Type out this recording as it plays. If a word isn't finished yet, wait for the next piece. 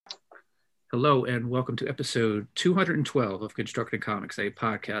Hello, and welcome to episode 212 of Constructing Comics, a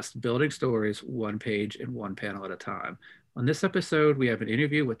podcast building stories one page and one panel at a time. On this episode, we have an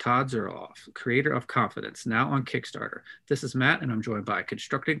interview with Todd Zurloff, creator of Confidence, now on Kickstarter. This is Matt, and I'm joined by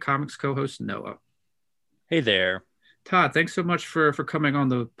Constructing Comics co host Noah. Hey there. Todd, thanks so much for coming on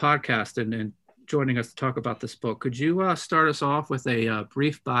the podcast and joining us to talk about this book. Could you start us off with a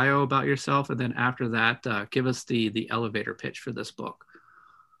brief bio about yourself, and then after that, give us the elevator pitch for this book?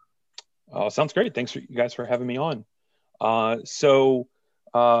 Sounds great. Thanks for you guys for having me on. So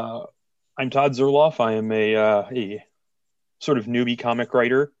I'm Todd Zurloff. I am a sort of newbie comic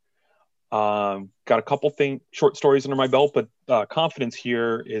writer. Got a couple short stories under my belt, but Confidence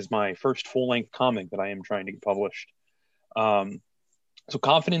here is my first full-length comic that I am trying to get published. So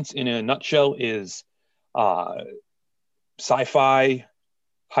Confidence in a nutshell is sci-fi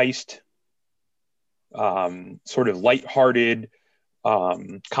heist, sort of lighthearted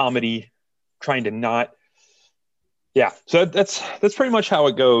comedy, trying to not. Yeah, so that's pretty much how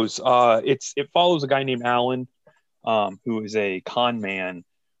it goes. It follows a guy named Alan, who is a con man,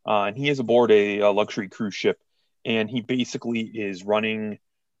 and he is aboard a luxury cruise ship, and he basically is running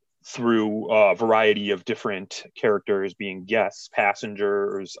through a variety of different characters, being guests,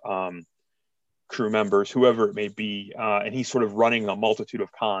 passengers, crew members, whoever it may be, and he's sort of running a multitude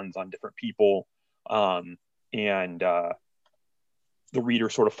of cons on different people, and the reader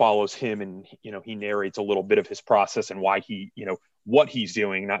sort of follows him, and he narrates a little bit of his process and why he, what he's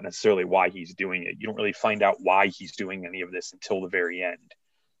doing, not necessarily why he's doing it. You don't really find out why he's doing any of this until the very end,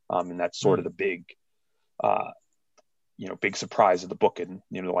 and that's sort of the big big surprise of the book. And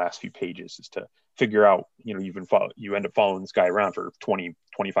the last few pages is to figure out, you end up following this guy around for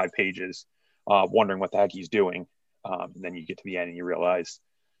 20-25 pages, wondering what the heck he's doing, and then you get to the end and you realize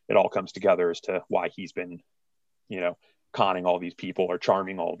it all comes together as to why he's been conning all these people or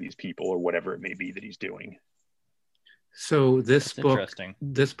charming all these people or whatever it may be that he's doing. So this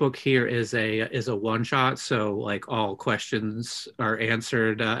book here is a one shot. So like all questions are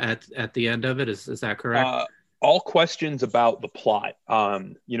answered at the end of it. Is that correct? All questions about the plot.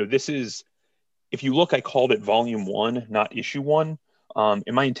 This is, if you look, I called it volume 1, not issue 1. And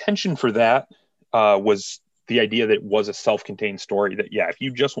my intention for that was the idea that it was a self-contained story. That if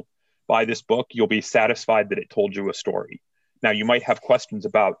you just buy this book, you'll be satisfied that it told you a story. Now, you might have questions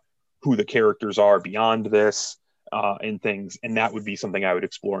about who the characters are beyond this and things, and that would be something I would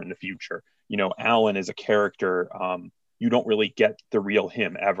explore in the future. Alan is a character. You don't really get the real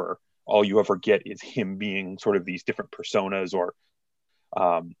him ever. All you ever get is him being sort of these different personas, or,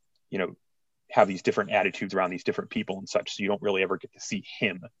 have these different attitudes around these different people and such. So you don't really ever get to see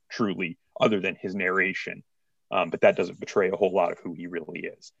him truly other than his narration. But that doesn't betray a whole lot of who he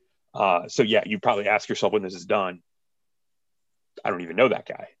really is. So you probably ask yourself when this is done, I don't even know that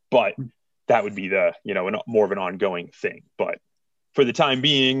guy, but that would be the, more of an ongoing thing. But for the time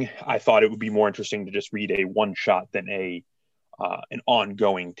being, I thought it would be more interesting to just read a one shot than an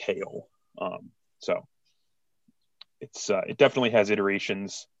ongoing tale. So it definitely has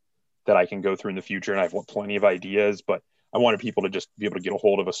iterations that I can go through in the future, and I have plenty of ideas, but I wanted people to just be able to get a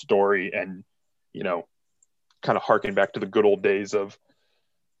hold of a story and, kind of harken back to the good old days of,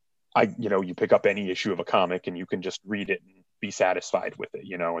 you pick up any issue of a comic and you can just read it and be satisfied with it.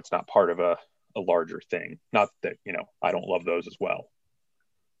 It's not part of a larger thing. Not that, I don't love those as well.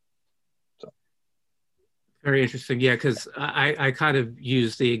 So. Very interesting. Yeah, because I kind of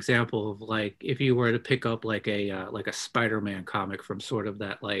use the example of like if you were to pick up like a Spider-Man comic from sort of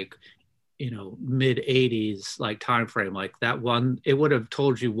that like mid 80s like time frame, like that one, it would have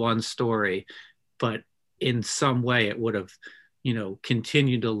told you one story, but in some way it would have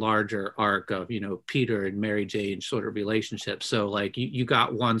continued a larger arc of Peter and Mary Jane sort of relationship. So like you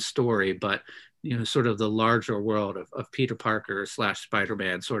got one story, but sort of the larger world of Peter Parker /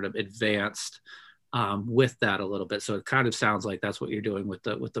 Spider-Man sort of advanced with that a little bit. So it kind of sounds like that's what you're doing with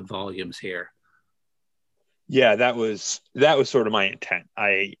the volumes here. Yeah, that was sort of my intent.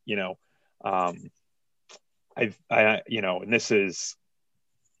 And this is,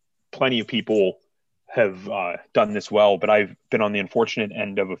 plenty of people have done this well, but I've been on the unfortunate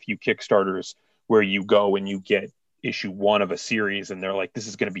end of a few Kickstarters where you go and you get issue 1 of a series and they're like, this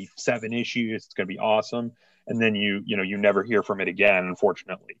is going to be 7 issues, it's going to be awesome, and then you never hear from it again,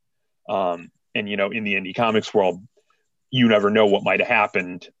 unfortunately. And in the indie comics world, you never know what might have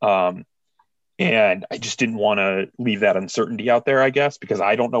happened, and I just didn't want to leave that uncertainty out there, I guess, because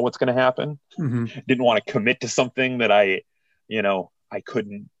I don't know what's going to happen. Mm-hmm. Didn't want to commit to something that I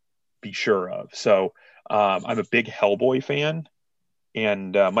couldn't be sure of. So I'm a big Hellboy fan,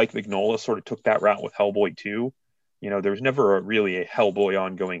 and Mike Mignola sort of took that route with Hellboy 2. There was never really a Hellboy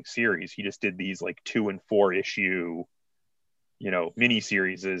ongoing series. He just did these like 2 and 4 issue, mini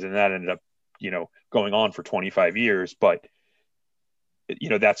series, and that ended up, going on for 25 years. But,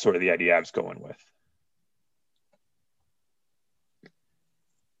 that's sort of the idea I was going with.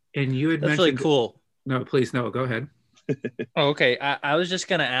 And you had That's mentioned really cool. No, please, no, go ahead. Oh, okay. I was just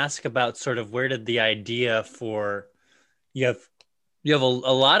going to ask about sort of where did the idea for you have a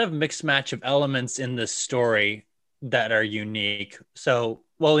lot of mixed match of elements in this story that are unique. So,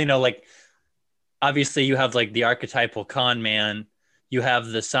 well, like obviously you have like the archetypal con man, you have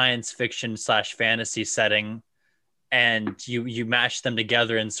the science fiction / fantasy setting, and you match them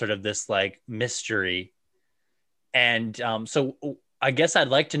together in sort of this like mystery. And so I guess I'd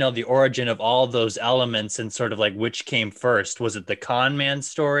like to know the origin of all of those elements and sort of like which came first. Was it the con man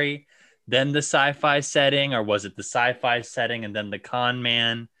story, then the sci-fi setting, or was it the sci-fi setting and then the con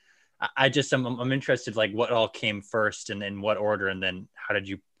man? I'm interested, like what all came first and in what order, and then how did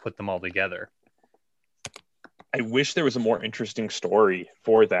you put them all together? I wish there was a more interesting story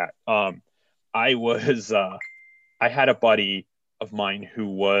for that. I had a buddy of mine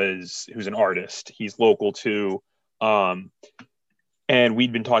who's an artist. He's local too. And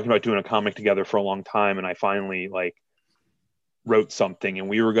we'd been talking about doing a comic together for a long time. And I finally like wrote something, and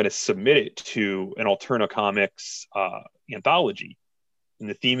we were going to submit it to an Alterna Comics anthology. And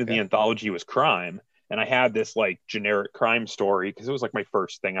the theme of the anthology was crime. And I had this like generic crime story because it was like my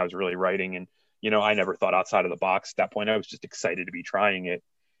first thing I was really writing. And, I never thought outside of the box at that point. I was just excited to be trying it.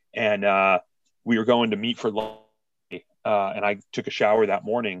 And we were going to meet for lunch. And I took a shower that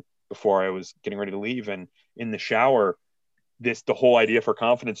morning before I was getting ready to leave. And in the shower, the whole idea for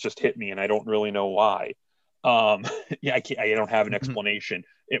confidence just hit me, and I don't really know why. I don't have an explanation.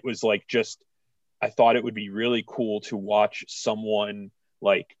 It was like, I thought it would be really cool to watch someone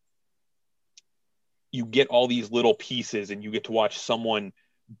like, you get all these little pieces and you get to watch someone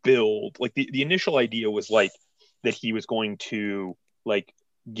build. Like the initial idea was like that he was going to like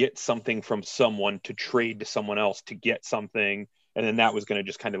get something from someone to trade to someone else to get something. And then that was going to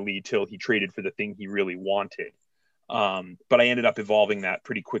just kind of lead till he traded for the thing he really wanted. But I ended up evolving that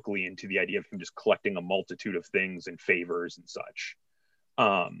pretty quickly into the idea of him just collecting a multitude of things and favors and such,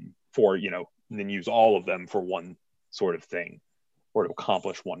 for, and then use all of them for one sort of thing or to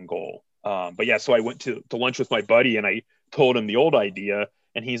accomplish one goal. But yeah, so I went to lunch with my buddy and I told him the old idea,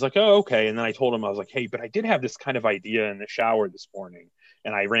 and he's like, oh, okay. And then I told him, I was like, hey, but I did have this kind of idea in the shower this morning,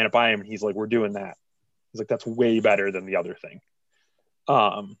 and I ran it by him, and he's like, we're doing that. He's like, that's way better than the other thing.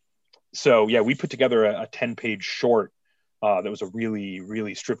 So yeah, we put together a 10-page short that was a really,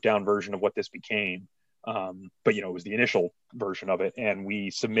 really stripped down version of what this became. But it was the initial version of it, and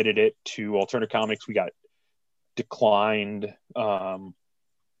we submitted it to Alterna Comics. We got declined, however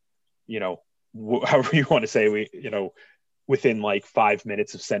you want to say, within like 5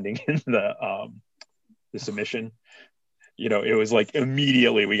 minutes of sending in the submission. It was like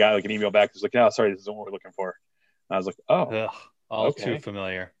immediately we got like an email back. It was like, no, sorry, this isn't what we're looking for. And I was like, oh, all okay. Too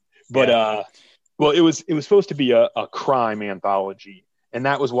familiar. But well, it was supposed to be a crime anthology, and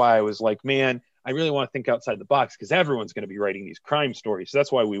that was why I was like, man, I really want to think outside the box because everyone's going to be writing these crime stories. So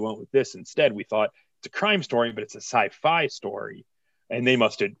that's why we went with this instead. We thought it's a crime story, but it's a sci-fi story, and they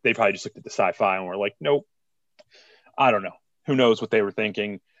probably just looked at the sci-fi and were like, nope. I don't know. Who knows what they were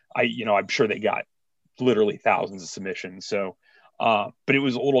thinking? I'm sure they got literally thousands of submissions. So, but it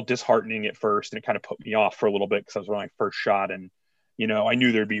was a little disheartening at first, and it kind of put me off for a little bit because I was my first shot, and I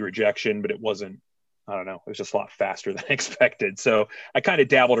knew there'd be rejection, but it wasn't. I don't know. It was just a lot faster than expected. So I kind of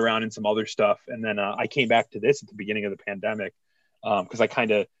dabbled around in some other stuff, and then I came back to this at the beginning of the pandemic because I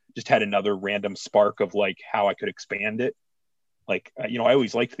kind of just had another random spark of like how I could expand it. Like, I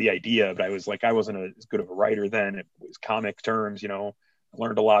always liked the idea, but I was like, I wasn't as good of a writer then. It was comic terms, I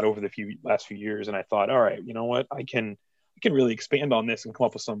learned a lot over the last few years. And I thought, all right, you know what, I can really expand on this and come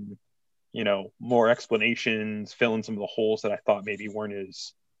up with some, more explanations, fill in some of the holes that I thought maybe weren't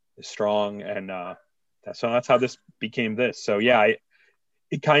as strong. And so that's how this became this. So yeah,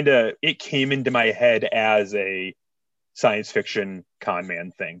 it came into my head as a science fiction con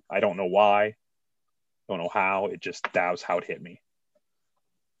man thing. I don't know why. Don't know how. That was how it hit me.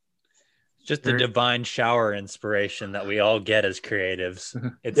 Just the divine shower inspiration that we all get as creatives.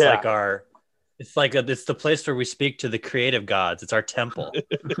 It's like it's the place where we speak to the creative gods. It's our temple.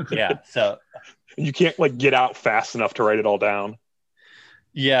 Yeah. So you can't like get out fast enough to write it all down.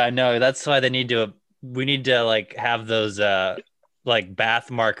 Yeah, no, that's why we need to like have those like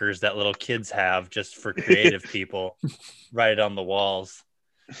bath markers that little kids have just for creative people. Write it on the walls.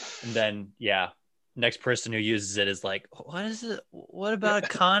 And then next person who uses it is like, what is it? What about a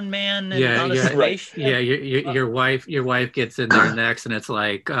con man and Yeah, on a yeah, spaceship? yeah. Your wife gets in there next, and it's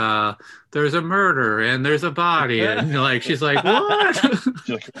like, there's a murder and there's a body, and like she's like, what? She's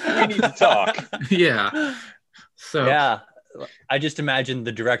like, we need to talk. Yeah. So Yeah. I just imagine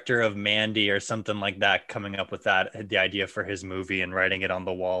the director of Mandy or something like that coming up with the idea for his movie and writing it on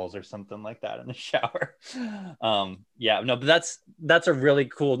the walls or something like that in the shower. Yeah, no, but that's a really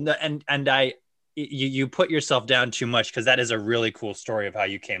cool, and you put yourself down too much, because that is a really cool story of how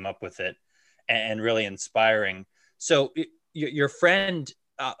you came up with it, and really inspiring. So your friend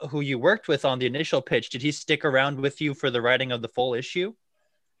who you worked with on the initial pitch, did he stick around with you for the writing of the full issue?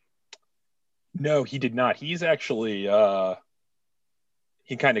 No, he did not. He's actually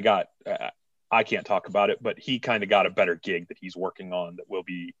he kind of got I can't talk about it, but he kind of got a better gig that he's working on that will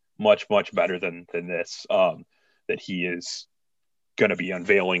be much better than this, that he is going to be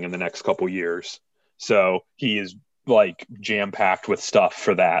unveiling in the next couple years. So he is like jam packed with stuff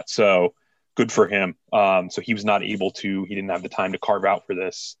for that. So good for him. So he was not able to. He didn't have the time to carve out for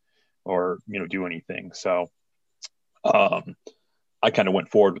this or do anything. So I kind of went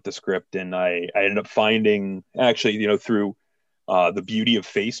forward with the script, and I ended up finding, actually, through the beauty of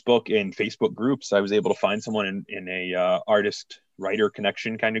Facebook and Facebook groups, I was able to find someone in a artist writer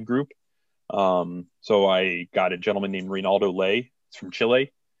connection kind of group. So I got a gentleman named Reynaldo Lay. He's from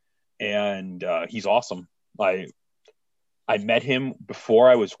Chile, and he's awesome. I met him before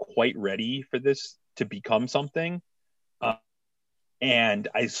I was quite ready for this to become something, and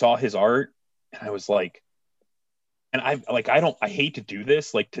I saw his art, and I was like, and I hate to do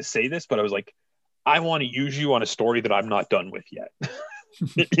this, like to say this, but I was like, I want to use you on a story that I'm not done with yet.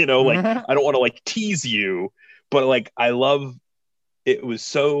 Like I don't want to like tease you, but like I love it. Was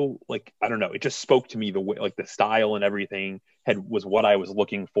so like, I don't know, it just spoke to me the way, like the style and everything was what I was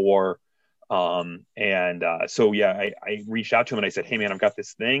looking for. So yeah, I reached out to him and I said, hey man, I've got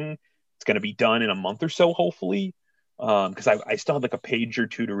this thing. It's going to be done in a month or so, hopefully. Cause I still had like a page or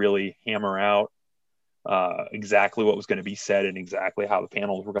two to really hammer out exactly what was going to be said and exactly how the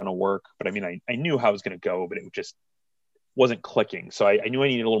panels were going to work. But I mean, I knew how it was going to go, but it just wasn't clicking. So I knew I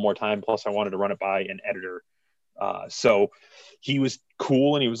needed a little more time. Plus I wanted to run it by an editor. So he was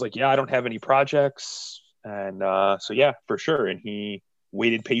cool, and he was like, yeah, I don't have any projects. And so yeah, for sure. And he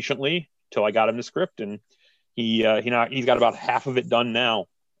waited patiently till I got him the script, and he's got about half of it done now.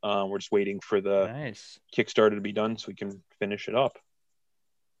 We're just waiting for the Kickstarter to be done so we can finish it up.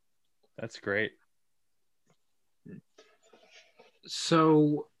 That's great.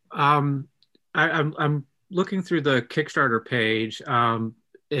 So I'm looking through the Kickstarter page and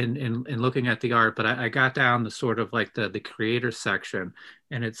looking at the art, but I got down to sort of like the creator section,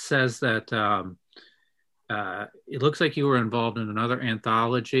 and it says that it looks like you were involved in another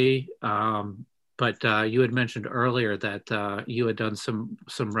anthology, but you had mentioned earlier that you had done some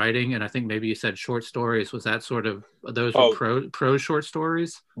writing, and I think maybe you said short stories. Was that sort of, those were prose short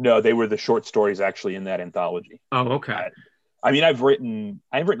stories? No, they were the short stories actually in that anthology. Oh, okay. I mean, I've written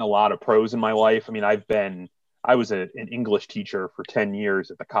a lot of prose in my life. I mean, I was an English teacher for 10 years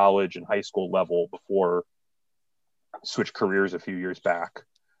at the college and high school level before I switched careers a few years back.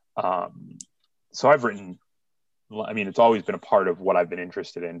 So I've written, I mean, it's always been a part of what I've been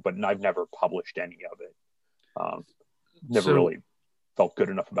interested in, but I've never published any of it. Never really felt good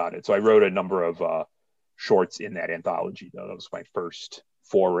enough about it. So I wrote a number of shorts in that anthology, though. That was my first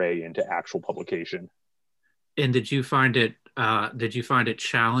foray into actual publication. And did you find it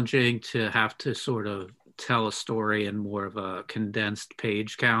challenging to have to sort of tell a story in more of a condensed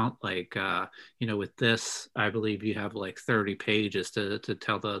page count? Like, with this, I believe you have like 30 pages to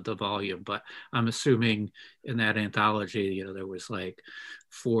tell the volume, but I'm assuming in that anthology, there was like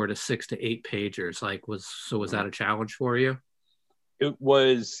 4 to 6 to 8 pagers. Like, was that a challenge for you? It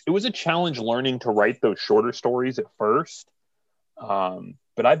was a challenge learning to write those shorter stories at first.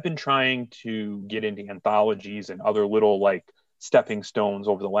 But I've been trying to get into anthologies and other little like stepping stones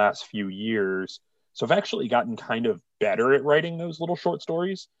over the last few years. So I've actually gotten kind of better at writing those little short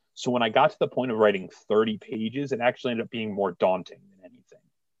stories. So when I got to the point of writing 30 pages, it actually ended up being more daunting than anything.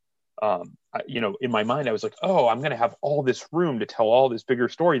 In my mind, I was like, oh, I'm going to have all this room to tell all this bigger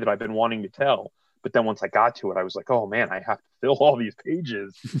story that I've been wanting to tell. But then once I got to it, I was like, oh man, I have to fill all these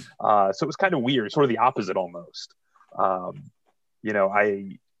pages. So it was kind of weird, sort of the opposite almost.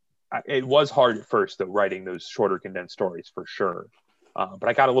 It was hard at first, though, writing those shorter condensed stories for sure. But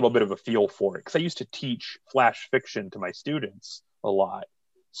I got a little bit of a feel for it because I used to teach flash fiction to my students a lot.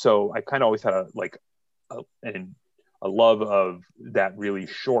 So I kind of always had a love of that really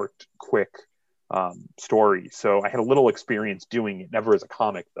short, quick story. So I had a little experience doing it, never as a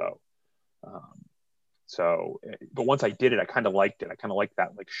comic though. So, but once I did it, I kind of liked it. I kind of liked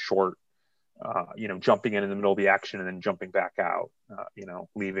that like short, jumping in the middle of the action and then jumping back out,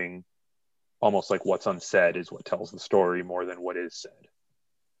 leaving almost like what's unsaid is what tells the story more than what is said.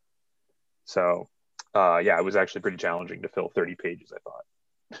 So, it was actually pretty challenging to fill 30 pages, I thought.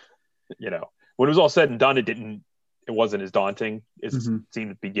 When it was all said and done, it wasn't as daunting as it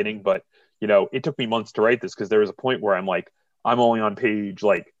seemed at the beginning, but it took me months to write this because there was a point where I'm like, I'm only on page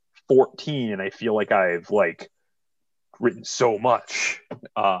like 14 and I feel like I've like written so much.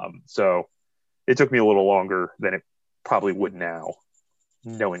 So it took me a little longer than it probably would now,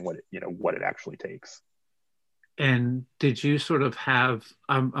 knowing what it actually takes. And did you sort of have,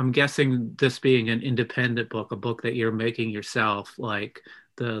 I'm guessing this being an independent book, a book that you're making yourself, like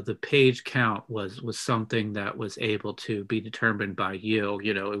the page count was something that was able to be determined by you.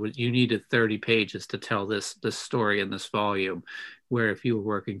 You needed 30 pages to tell this story in this volume, where if you were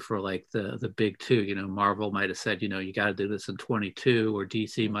working for like the big two, Marvel might have said, you got to do this in 22, or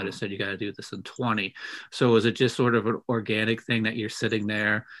DC might have said you got to do this in 20. So was it just sort of an organic thing that you're sitting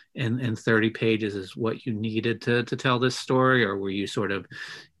there and 30 pages is what you needed to tell this story? Or were you sort of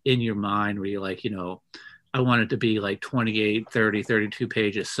in your mind where you're like, I want it to be like 28, 30, 32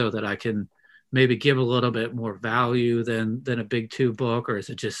 pages so that I can maybe give a little bit more value than a big two book? Or is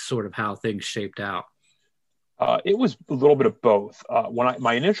it just sort of how things shaped out? It was a little bit of both.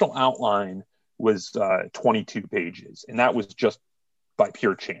 My initial outline was 22 pages, and that was just by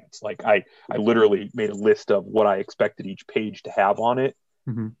pure chance. Like I literally made a list of what I expected each page to have on it,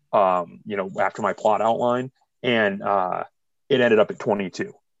 after my plot outline, and it ended up at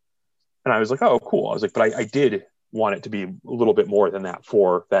 22. And I was like, oh, cool. I was like, but I did want it to be a little bit more than that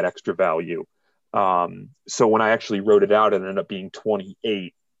for that extra value. So when I actually wrote it out, it ended up being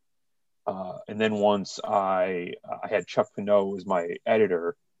 28. And then once I had Chuck Pinot as my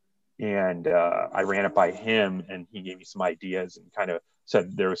editor, and I ran it by him, and he gave me some ideas and kind of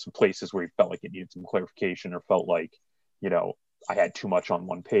said there were some places where he felt like it needed some clarification, or felt like, I had too much on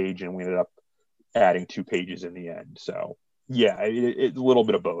one page, and we ended up adding 2 pages in the end. So yeah, it's a little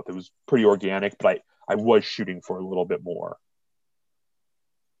bit of both. It was pretty organic, but I was shooting for a little bit more.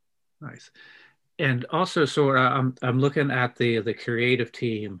 Nice. And also, so I'm looking at the creative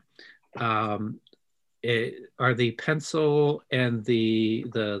team. Are the pencil and the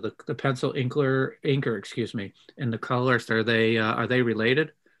pencil inker, excuse me, and the colors, are they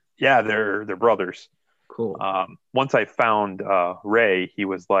related? Yeah, they're brothers. Cool. Once I found Ray, he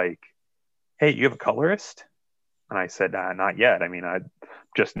was like, "Hey, you have a colorist?" And I said, "Not yet. I mean, I'm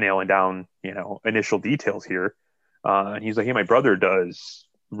just nailing down, initial details here." And he's like, "Hey, my brother does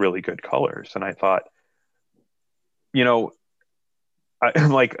really good colors." And I thought,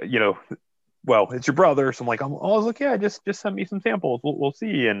 I'm like, well, it's your brother. So I'm like, I was like, yeah, just send me some samples. We'll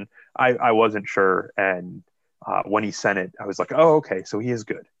see. And I wasn't sure. And when he sent it, I was like, oh, okay. So he is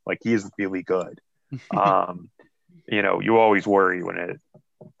good. Like, he is really good. You always worry when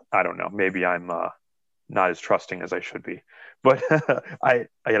I don't know, maybe I'm not as trusting as I should be. But I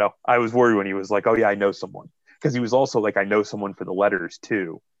was worried when he was like, oh yeah, I know someone. Because he was also like, I know someone for the letters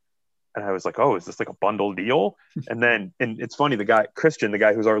too. And I was like, oh, is this like a bundle deal? And it's funny, the guy, Christian, the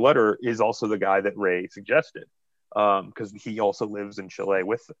guy who's our letterer, is also the guy that Ray suggested. Because he also lives in Chile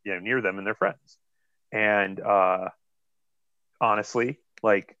with, near them, and they're friends. And honestly,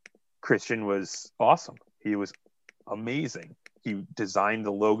 like, Christian was awesome. He was amazing. He designed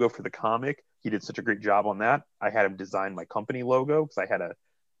the logo for the comic. He did such a great job on that. I had him design my company logo because I had a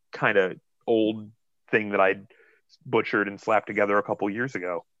kind of old thing that I'd butchered and slapped together a couple years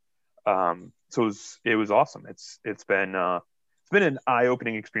ago. So it was awesome. It's been an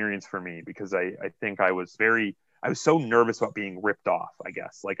eye-opening experience for me, because I think I was so nervous about being ripped off, I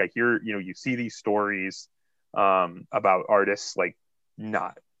guess. Like, I hear, you see these stories about artists like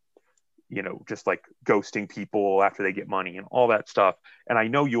not, just like ghosting people after they get money and all that stuff. And I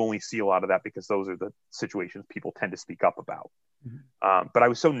know you only see a lot of that because those are the situations people tend to speak up about. Mm-hmm. But I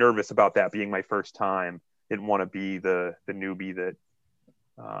was so nervous about that being my first time. Didn't want to be the newbie that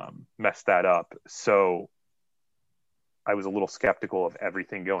messed that up. So I was a little skeptical of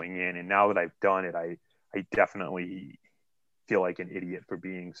everything going in. And now that I've done it, I definitely feel like an idiot for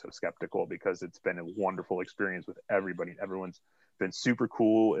being so skeptical, because it's been a wonderful experience with everybody. Everyone's been super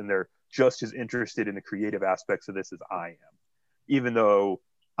cool, and they're just as interested in the creative aspects of this as I am. Even though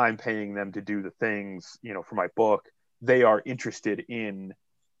I'm paying them to do the things, for my book, they are interested in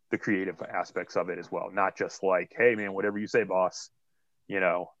the creative aspects of it as well. Not just like, hey man, whatever you say, boss.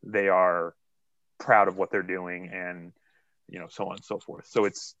 They are proud of what they're doing, and so on and so forth. So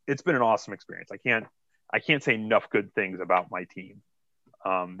it's been an awesome experience. I can't say enough good things about my team.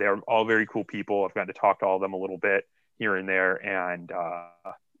 They're all very cool people. I've gotten to talk to all of them a little bit here and there, and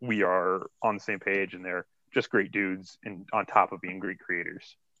we are on the same page, and they're just great dudes, and on top of being great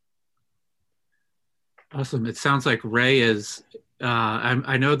creators. Awesome. It sounds like Ray is.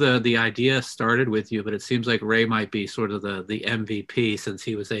 I know the idea started with you, but it seems like Ray might be sort of the MVP since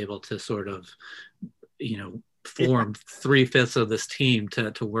he was able to sort of, form 3/5 of this team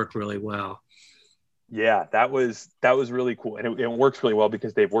to work really well. Yeah, that was really cool, and it works really well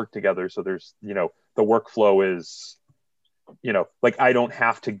because they've worked together. So there's the workflow is, like I don't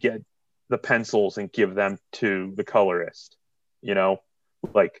have to get the pencils and give them to the colorist,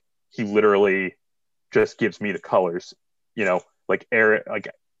 like he literally just gives me the colors, like Eric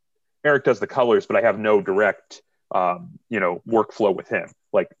does the colors, but I have no direct, workflow with him.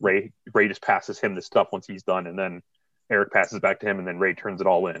 Like Ray just passes him the stuff once he's done, and then Eric passes it back to him, and then Ray turns it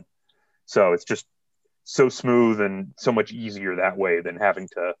all in. So it's just so smooth and so much easier that way than having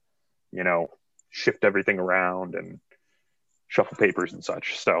to, shift everything around and shuffle papers and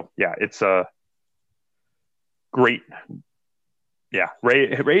such. So yeah, it's a great. Yeah,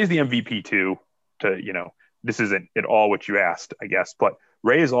 Ray is the MVP too. This isn't at all what you asked, I guess, but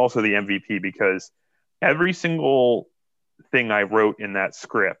Ray is also the MVP because every single thing I wrote in that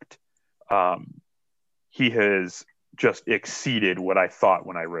script, he has just exceeded what I thought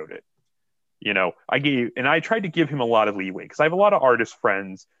when I wrote it. I tried to give him a lot of leeway because I have a lot of artist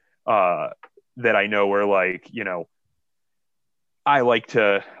friends that I know are like, I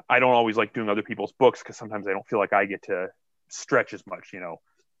don't always like doing other people's books because sometimes I don't feel like I get to stretch as much,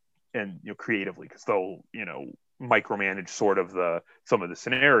 and creatively, because they'll micromanage sort of some of the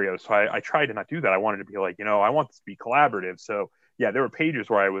scenarios. So I tried to not do that. I wanted to be like, I want this to be collaborative. So yeah, there were pages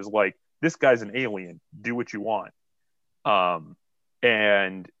where I was like, this guy's an alien, do what you want.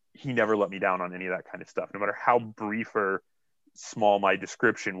 And he never let me down on any of that kind of stuff, no matter how brief or small my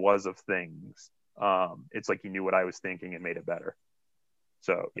description was of things. It's like he knew what I was thinking and made it better.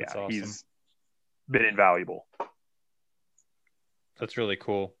 So yeah, awesome. He's been invaluable. That's really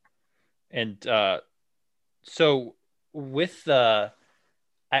cool. And so with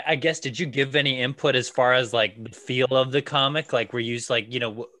I guess, did you give any input as far as like the feel of the comic? Like, were you like,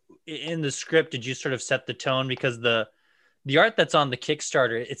 in the script, did you sort of set the tone? Because the art that's on the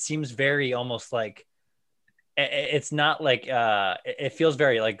Kickstarter, it seems very almost like, it's not like, it feels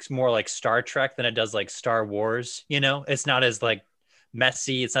very like more like Star Trek than it does like Star Wars. It's not as like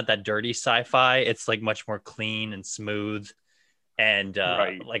messy. It's not that dirty sci-fi. It's like much more clean and smooth and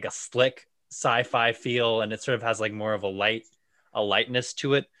right. Like a slick sci-fi feel, and it sort of has like more of a lightness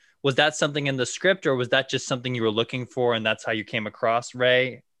to it. Was that something in the script, or was that just something you were looking for and that's how you came across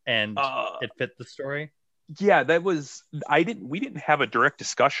Ray and it fit the story? Yeah, we didn't have a direct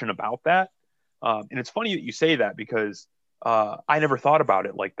discussion about that. And it's funny that you say that because I never thought about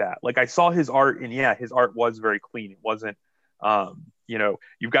it like that. Like I saw his art, and yeah, his art was very clean. It wasn't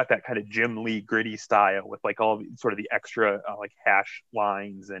you've got that kind of Jim Lee gritty style with like all sort of the extra like hash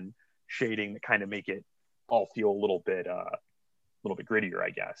lines and shading that kind of make it all feel a little bit grittier, I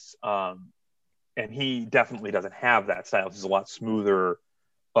guess. And he definitely doesn't have that style. He's a lot smoother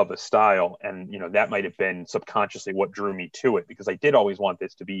of a style, and that might have been subconsciously what drew me to it, because I did always want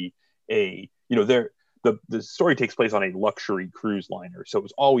this to be the story takes place on a luxury cruise liner, so it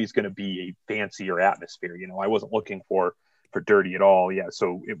was always going to be a fancier atmosphere. I wasn't looking for dirty at all. Yeah,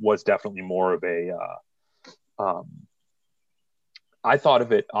 so it was definitely more of a I thought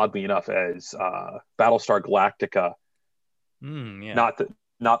of it, oddly enough, as Battlestar Galactica. Yeah.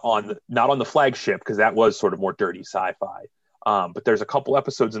 Not on the flagship, because that was sort of more dirty sci-fi. But there's a couple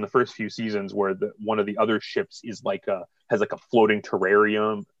episodes in the first few seasons where one of the other ships is has a floating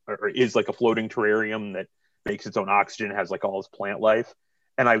terrarium, or is like a floating terrarium that makes its own oxygen, has like all its plant life.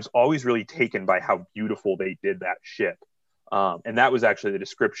 And I was always really taken by how beautiful they did that ship. And that was actually the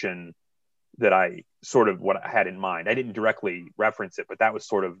description that I sort of what I had in mind. I didn't directly reference it, but that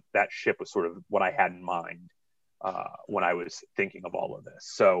ship was sort of what I had in mind when I was thinking of all of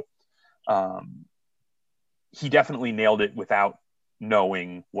this. So he definitely nailed it without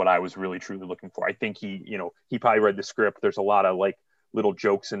knowing what I was really truly looking for. I think he probably read the script. There's a lot of like little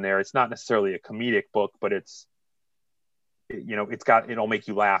jokes in there. It's not necessarily a comedic book, but it'll make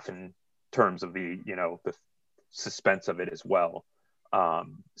you laugh in terms of the suspense of it as well.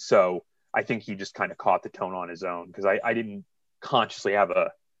 So I think he just kind of caught the tone on his own, because I didn't consciously have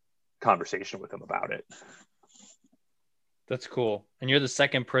a conversation with him about it. That's cool. And you're the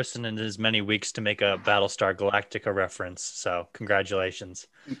second person in as many weeks to make a Battlestar Galactica reference. So congratulations.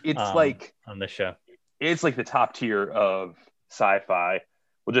 It's like on the show. It's like the top tier of sci-fi.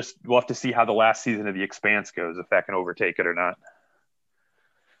 We'll have to see how the last season of The Expanse goes, if that can overtake it or not.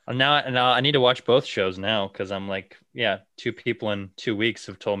 Now I need to watch both shows now because I'm like, yeah, 2 people in 2 weeks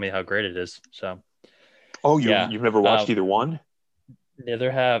have told me how great it is. So, Oh, yeah, you've never watched either one?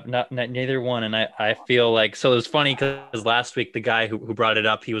 neither one. And I feel like, so it was funny because last week the guy who brought it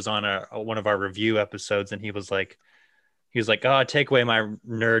up, he was on one of our review episodes, and he was like, oh, take away my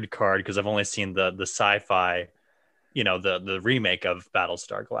nerd card because I've only seen the sci-fi, the remake of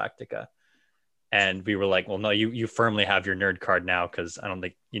Battlestar Galactica. And we were like, well, no, you firmly have your nerd card now because I don't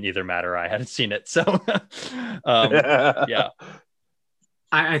think either Matt or I hadn't seen it. So, yeah.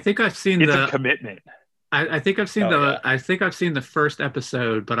 I think I've seen It's a commitment. I think I've seen Yeah. I think I've seen the first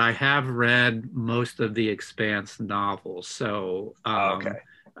episode, but I have read most of the Expanse novels. So Okay.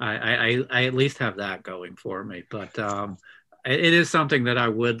 I at least have that going for me. But it is something that I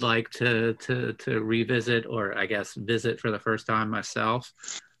would like to revisit, or I guess visit for the first time myself.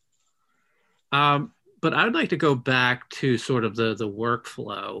 But I'd like to go back to sort of the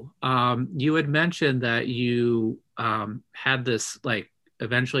workflow. You had mentioned that you had this, like,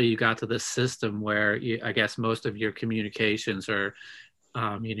 eventually you got to this system where I guess most of your communications or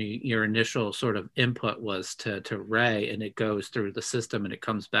your initial sort of input was to Ray, and it goes through the system and it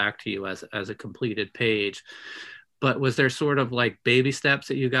comes back to you as a completed page. But was there sort of like baby steps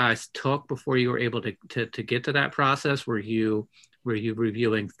that you guys took before you were able to get to that process? Were you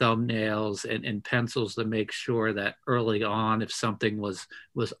reviewing thumbnails and pencils to make sure that early on, if something was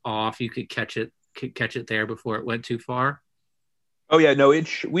off, you could catch it there before it went too far? Oh yeah, no,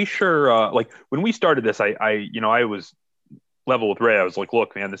 we sure like when we started this, I was level with Ray. I was like,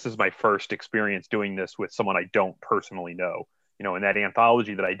 look, man, this is my first experience doing this with someone I don't personally know. In that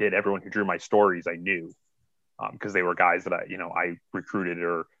anthology that I did, everyone who drew my stories I knew, because they were guys that I recruited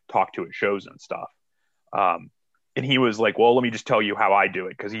or talked to at shows and stuff. And he was like, well, let me just tell you how I do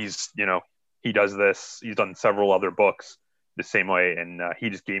it, because he does this. He's done several other books the same way, and he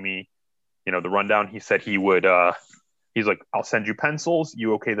just gave me, the rundown. He said he would. He's like, I'll send you pencils.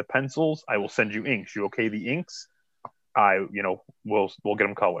 You okay the pencils? I will send you inks. You okay the inks? We'll get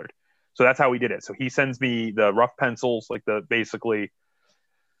them colored. So that's how we did it. So he sends me the rough pencils, like basically.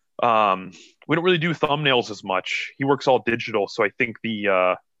 We don't really do thumbnails as much. He works all digital, so I think he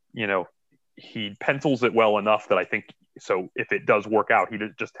pencils it well enough that I think, so if it does work out, he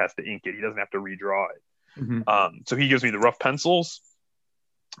just has to ink it. He doesn't have to redraw it. Mm-hmm. So he gives me the rough pencils,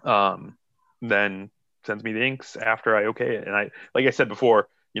 then sends me the inks after I okay it. And like I said before,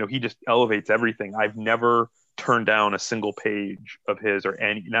 he just elevates everything. I've never turned down a single page of his, or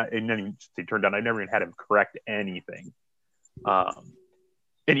not even say turned down. I've never even had him correct anything.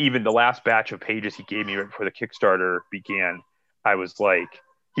 And even the last batch of pages he gave me right before the Kickstarter began, I was like,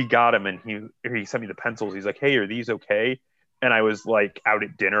 he got him and he sent me the pencils. He's like, hey, are these okay? And I was like out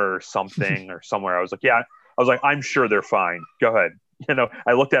at dinner or something or somewhere. I was like, yeah. I was like, I'm sure they're fine. Go ahead.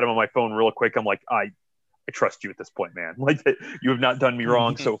 I looked at him on my phone real quick. I'm like, I trust you at this point, man. Like, you have not done me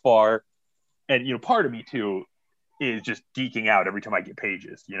wrong so far. And, part of me too is just geeking out every time I get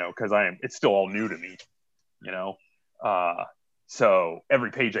pages, because it's still all new to me, so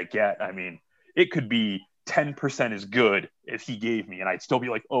every page I get, I mean, it could be 10% as good as he gave me, and I'd still be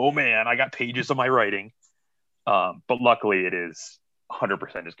like, oh man, I got pages of my writing. But luckily it is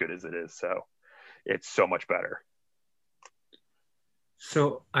 100% as good as it is. So it's so much better.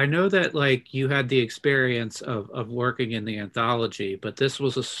 So I know that, like, you had the experience of working in the anthology, but this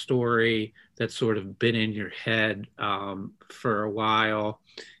was a story that's sort of been in your head for a while.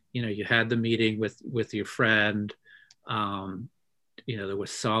 You had the meeting with your friend. There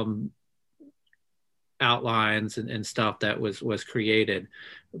was some outlines and stuff that was created.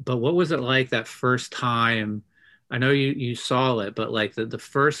 But what was it like that first time? I know you saw it, but like the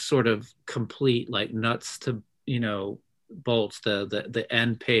first sort of complete, like, nuts to bolts, the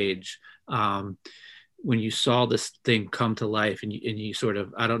end page, when you saw this thing come to life, and you sort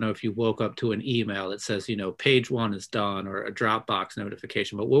of, I don't know if you woke up to an email that says, page 1 is done, or a Dropbox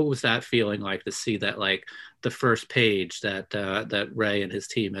notification, but what was that feeling like to see that, like, the first page that Ray and his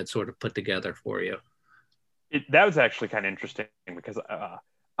team had sort of put together for you? That was actually kind of interesting, because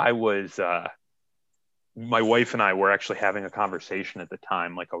I was my wife and I were actually having a conversation at the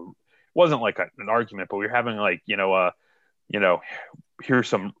time, like wasn't like an argument, but we were having like, here's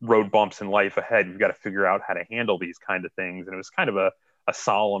some road bumps in life ahead. You've got to figure out how to handle these kind of things. And it was kind of a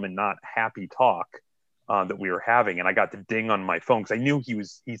solemn and not happy talk that we were having. And I got the ding on my phone because I knew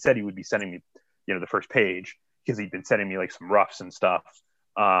he said he would be sending me, the first page, because he'd been sending me like some roughs and stuff.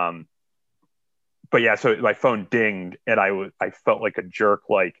 But yeah, so my phone dinged and I felt like a jerk.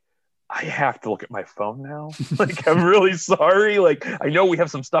 Like, I have to look at my phone now. Like, I'm really sorry. Like, I know we have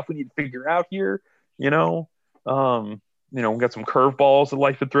some stuff we need to figure out here, we got some curveballs that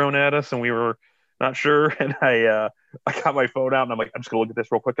life had thrown at us, and we were not sure. And I got my phone out, and I'm like, I'm just gonna look at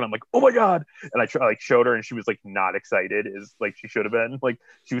this real quick, and I'm like, oh my god! And I like showed her, and she was like not excited, as like she should have been. Like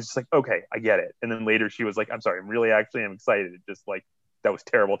she was just like, okay, I get it. And then later she was like, I'm sorry, I'm really actually am excited. It just like that was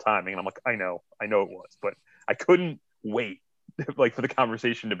terrible timing. And I'm like, I know it was, but I couldn't wait like for the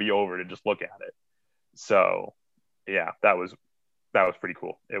conversation to be over to just look at it. So yeah, that was pretty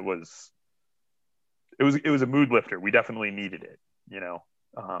cool. It was a mood lifter. We definitely needed it,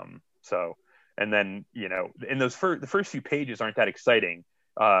 so, and then, in those the first few pages aren't that exciting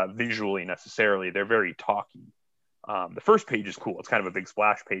visually necessarily. They're very talky. The first page is cool. It's kind of a big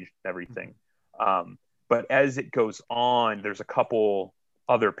splash page and everything. But as it goes on, there's a couple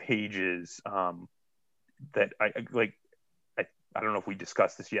other pages that I like. I don't know if we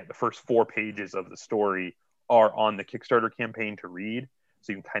discussed this yet. The first 4 pages of the story are on the Kickstarter campaign to read,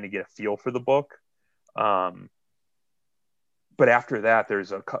 so you can kind of get a feel for the book. But after that,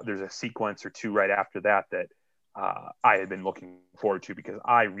 there's a sequence or two right after that I had been looking forward to, because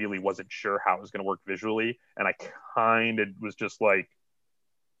I really wasn't sure how it was going to work visually, and I kind of was just like,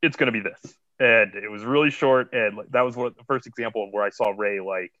 it's going to be this. And it was really short, and that was the first example of where I saw Ray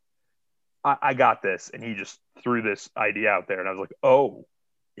like, I got this, and he just threw this idea out there, and I was like, oh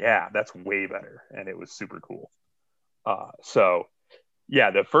yeah, that's way better, and it was super cool. So yeah,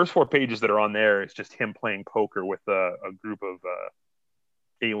 the first 4 pages that are on there is just him playing poker with a group of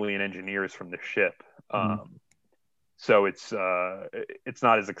alien engineers from the ship. So it's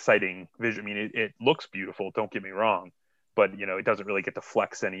not as exciting vision. I mean, it looks beautiful, don't get me wrong, but it doesn't really get to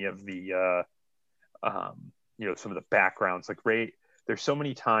flex any of the some of the backgrounds. Like Ray, there's so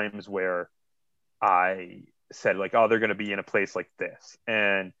many times where I said like, oh, they're going to be in a place like this,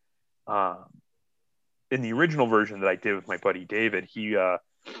 and in the original version that I did with my buddy David,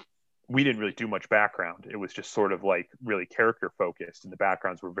 we didn't really do much background. It was just sort of like really character focused, and the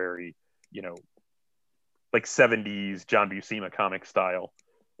backgrounds were very, like 70s John Buscema comic style,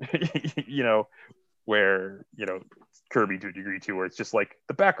 where, Kirby to a degree too, where it's just like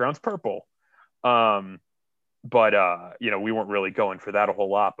the background's purple. But we weren't really going for that a whole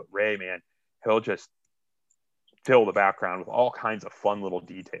lot. But Ray, man, he'll just fill the background with all kinds of fun little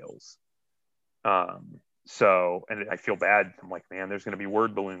details. So, and I feel bad. I'm like, man, there's going to be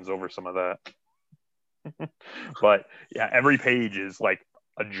word balloons over some of that. But yeah, every page is like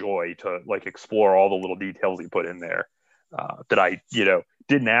a joy to like explore all the little details he put in there that I,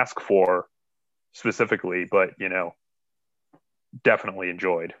 didn't ask for specifically, but, definitely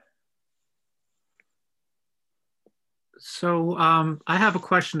enjoyed. So I have a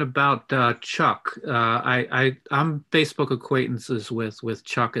question about Chuck. I'm Facebook acquaintances with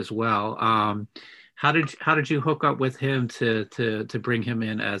Chuck as well. How did you hook up with him to bring him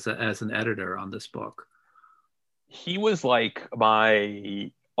in as an editor on this book? He was like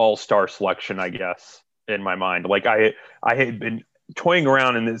my all-star selection, I guess, in my mind. Like I had been toying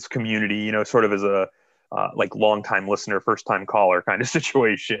around in this community, sort of as a like long-time listener, first-time caller kind of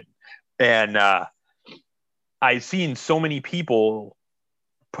situation, and I've seen so many people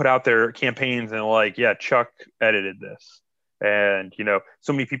put out their campaigns and like, yeah, Chuck edited this. And,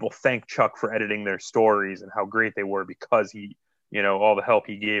 so many people thank Chuck for editing their stories and how great they were because he, all the help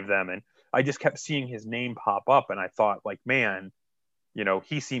he gave them. And I just kept seeing his name pop up, and I thought like, man,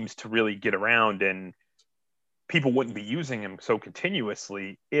 he seems to really get around, and people wouldn't be using him so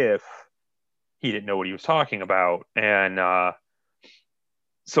continuously if he didn't know what he was talking about. And,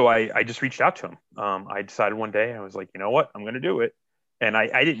 so I just reached out to him. I decided one day, I was like, you know what, I'm going to do it. And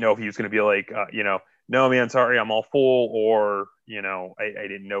I didn't know if he was going to be like, no, man, sorry, I'm all full. Or, I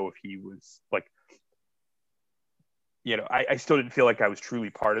didn't know if he was like, I still didn't feel like I was truly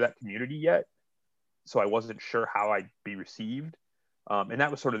part of that community yet. So I wasn't sure how I'd be received. And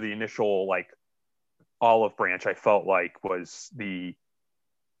that was sort of the initial like olive branch I felt like was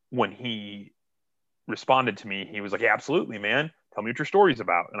when he responded to me, he was like, yeah, absolutely, man. Tell me what your story's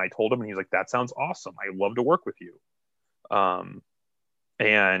about. And I told him, and he's like, that sounds awesome. I love to work with you.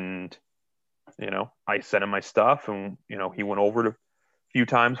 And, I sent him my stuff, and, he went over it a few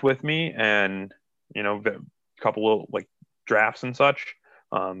times with me, and, a couple of like drafts and such,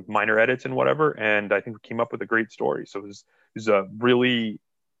 minor edits and whatever. And I think we came up with a great story. So it was a really,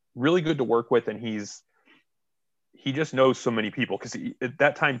 really good to work with. And he just knows so many people, because at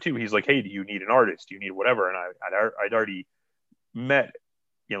that time too, he's like, hey, do you need an artist? Do you need whatever? And I'd already met,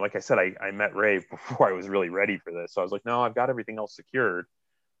 like I said, I met Ray before I was really ready for this. So I was like, no, I've got everything else secured.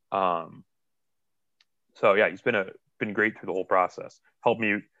 So yeah, he's been great through the whole process. Helped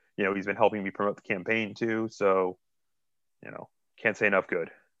me, he's been helping me promote the campaign too. So, can't say enough good.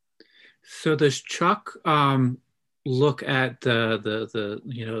 So does Chuck look at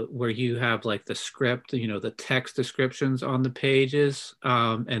the where you have like the script, the text descriptions on the pages,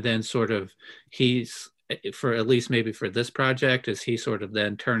 and then sort of he's for at least maybe for this project, is he sort of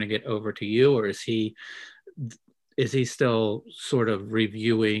then turning it over to you, or is he still sort of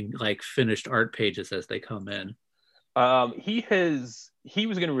reviewing like finished art pages as they come in? He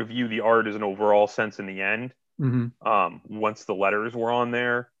was going to review the art as an overall sense in the end. Mm-hmm. Once the letters were on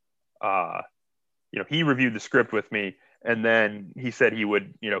there, he reviewed the script with me, and then he said he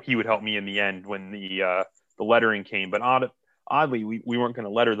would help me in the end when the lettering came. But oddly, we weren't going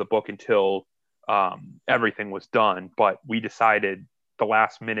to letter the book until everything was done. But we decided the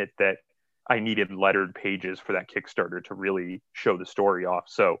last minute that I needed lettered pages for that Kickstarter to really show the story off.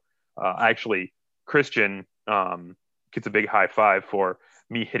 So actually, Christian gets a big high five for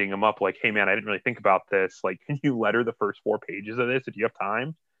me hitting him up like, hey man, I didn't really think about this. Like, can you letter the first 4 pages of this if you have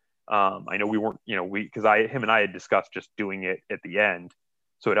time? I know we weren't, because him and I had discussed just doing it at the end.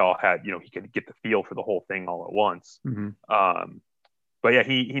 So it all had, he could get the feel for the whole thing all at once. Mm-hmm. But yeah,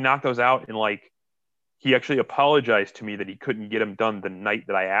 he knocked those out, and like, he actually apologized to me that he couldn't get them done the night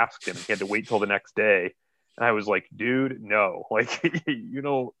that I asked him. He had to wait till the next day. And I was like, dude, no, like,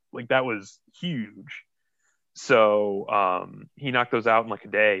 like that was huge. So he knocked those out in like a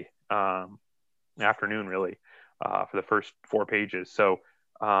day, afternoon, really, for the first 4 pages. So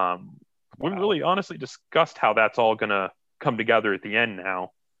we really honestly discussed how that's all going to come together at the end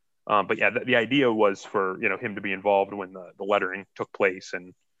now. But yeah, the idea was for, him to be involved when the lettering took place,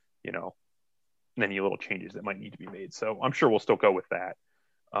 and, any little changes that might need to be made. So I'm sure we'll still go with that.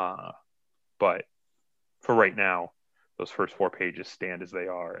 But for right now, those first 4 pages stand as they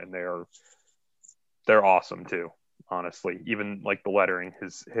are, and they're awesome too, honestly. Even like the lettering,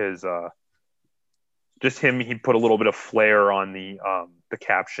 his just him, he put a little bit of flair on the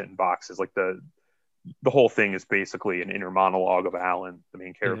caption boxes. Like the whole thing is basically an inner monologue of Alan, the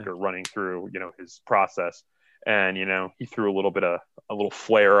main character, running through, his process. And, he threw a little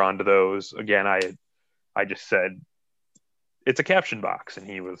flair onto those. Again, I just said, it's a caption box. And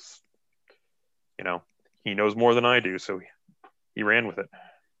he was, he knows more than I do. So he ran with it.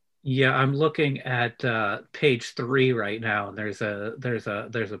 Yeah, I'm looking at page 3 right now, and there's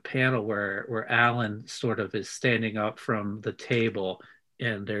a panel where Alan sort of is standing up from the table,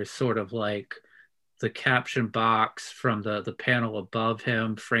 and there's sort of like the caption box from the panel above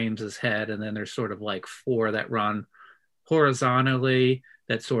him frames his head, and then there's sort of like 4 that run horizontally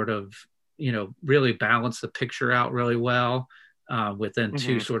that sort of really balance the picture out really well, within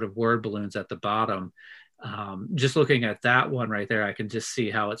 2 sort of word balloons at the bottom. Just looking at that one right there, I can just see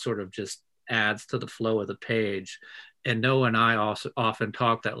how it sort of just adds to the flow of the page. And Noah and I also often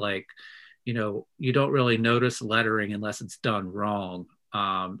talk that, like, you don't really notice lettering unless it's done wrong.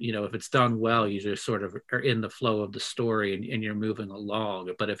 If it's done well, you just sort of are in the flow of the story, and you're moving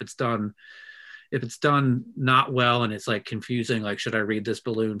along. But if it's done not well, and it's like confusing, like, should I read this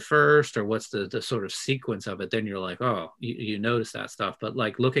balloon first, or what's the sort of sequence of it, then you're like, oh, you notice that stuff. But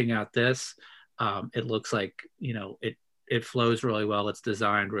like looking at this, it looks like it flows really well, it's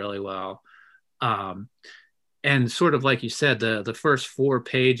designed really well. And sort of like you said, the first 4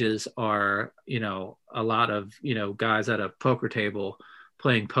 pages are a lot of guys at a poker table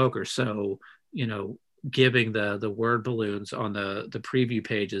playing poker. So giving the word balloons on the preview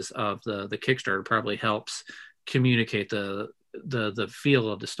pages of the Kickstarter probably helps communicate the feel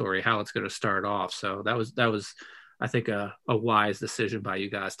of the story, how it's going to start off. So that was I think a wise decision by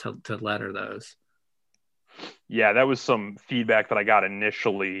you guys to letter those. Yeah, that was some feedback that I got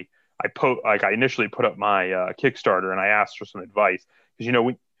initially. I initially put up my Kickstarter, and I asked for some advice,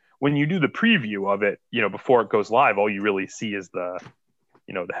 because when you do the preview of it, before it goes live, all you really see is the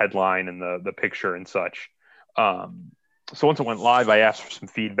headline and the picture and such. So once it went live, I asked for some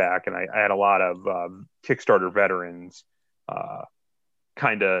feedback, and I had a lot of Kickstarter veterans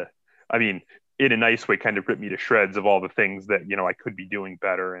in a nice way, kind of rip me to shreds of all the things that I could be doing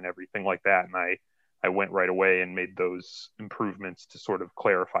better and everything like that. And I went right away and made those improvements to sort of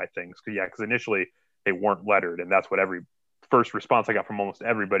clarify things. Because initially they weren't lettered, and that's what every first response I got from almost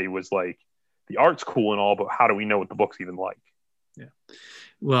everybody was like, the art's cool and all, but how do we know what the book's even like? Yeah.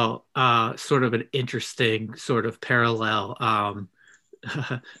 Well, sort of an interesting sort of parallel.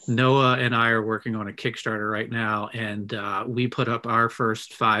 Noah and I are working on a Kickstarter right now, and we put up our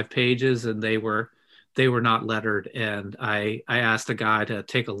first 5 pages, and they were not lettered. And I asked a guy to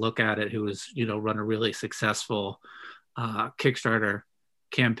take a look at it who was run a really successful Kickstarter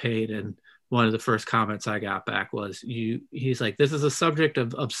campaign, and one of the first comments I got back was he's like, this is a subject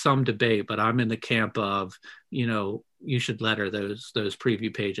of some debate, but I'm in the camp of, you should letter those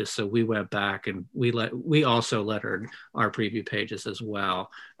preview pages. So we went back and we also lettered our preview pages as well.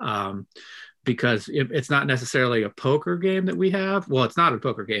 Because it's not necessarily a poker game that we have. Well, it's not a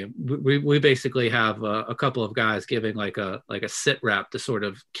poker game. We basically have a couple of guys giving like a sit rep to sort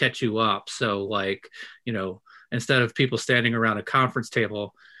of catch you up. So like, instead of people standing around a conference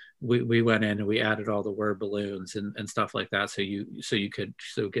table, we went in and we added all the word balloons and stuff like that. So you could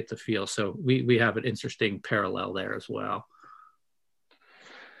get the feel. So we have an interesting parallel there as well.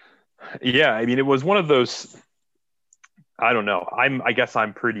 Yeah. I mean, it was one of those, I don't know. I guess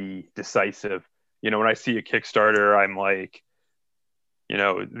I'm pretty decisive. When I see a Kickstarter, I'm like,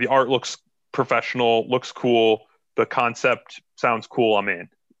 the art looks professional, looks cool. The concept sounds cool. I'm in,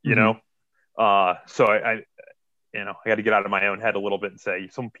 so I got to get out of my own head a little bit and say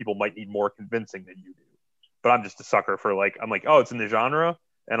some people might need more convincing than you do, but I'm just a sucker for I'm like, oh, it's in the genre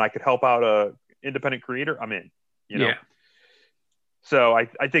and I could help out a independent creator. I'm in, Yeah. So I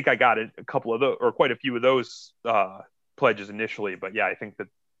think I got a couple of those or quite a few of those, pledges initially, but yeah, I think that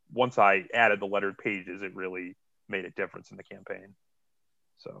once I added the lettered pages, it really made a difference in the campaign.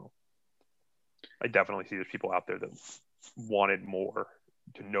 So I definitely see there's people out there that wanted more,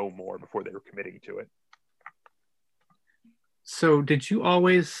 to know more before they were committing to it. So did you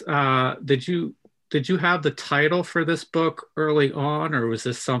always did you have the title for this book early on, or was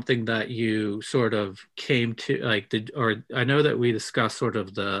this something that you sort of came to or I know that we discussed sort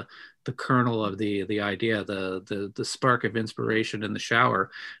of the kernel of the idea, the spark of inspiration in the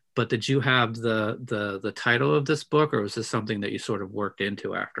shower, but did you have the title of this book, or was this something that you sort of worked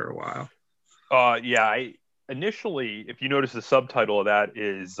into after a while? Yeah, I initially, if you notice, the subtitle of that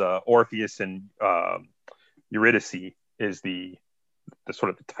is Orpheus and Eurydice is the sort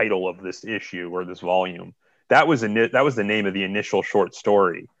of the title of this issue or this volume. That was the name of the initial short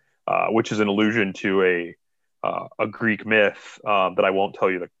story, which is an allusion to a Greek myth that I won't tell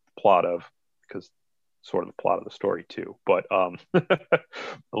you the plot of, because sort of the plot of the story too, but a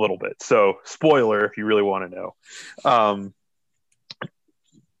little bit. So spoiler if you really want to know.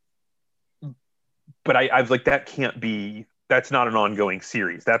 But I've like, that's not an ongoing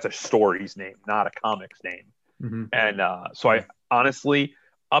series. That's a story's name, not a comic's name. Mm-hmm. And so I honestly,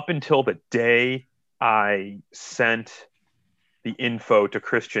 up until the day I sent the info to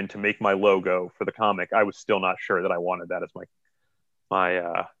Christian to make my logo for the comic, I was still not sure that I wanted that as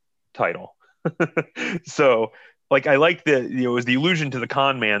my title. So like, I like it was the allusion to the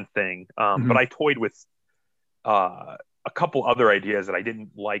con man thing. Mm-hmm. But I toyed with a couple other ideas that I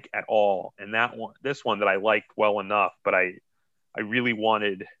didn't like at all. And this one that I liked well enough, but I really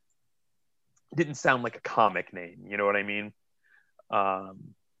wanted, didn't sound like a comic name. You know what I mean?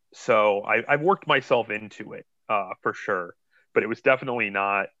 So I've worked myself into it, for sure, but it was definitely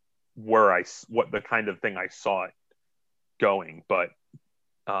not what the kind of thing I saw it going. But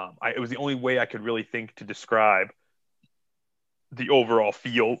it was the only way I could really think to describe the overall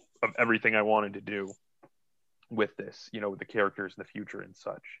feel of everything I wanted to do with this, with the characters in the future and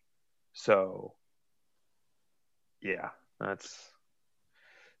such. So yeah,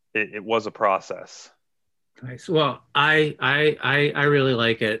 it was a process. Nice. Well, I really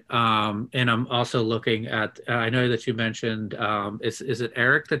like it, and I'm also looking at. I know that you mentioned. Is it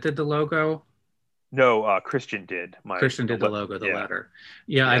Eric that did the logo? No, Christian did. Christian did the logo, the yeah. letter.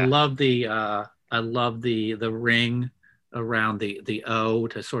 Yeah, I love the ring around the O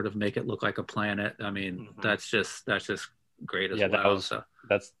to sort of make it look like a planet. I mean, Mm-hmm. that's just great as well.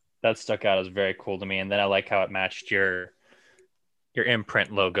 That stuck out as very cool to me. And then I like how it matched your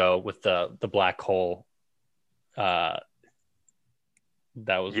imprint logo with the black hole. That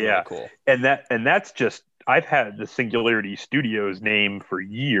was really cool. And that's just, I've had the Singularity Studios name for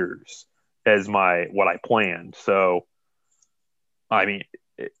years as what I planned. So, I mean,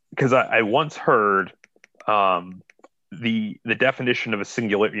 because I once heard the definition of a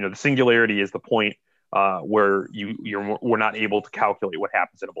singularity. The singularity is the point where we're not able to calculate what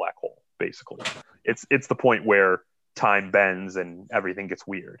happens in a black hole. Basically, it's the point where time bends and everything gets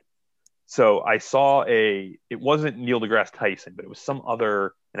weird. So I saw it wasn't Neil deGrasse Tyson, but it was some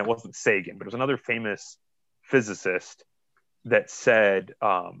other, and it wasn't Sagan, but it was another famous physicist that said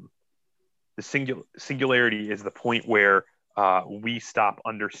the singularity is the point where we stop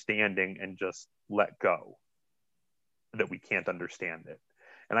understanding and just let go, that we can't understand it.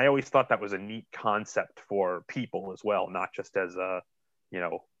 And I always thought that was a neat concept for people as well, not just as a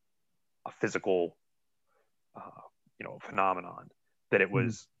physical, phenomenon, that it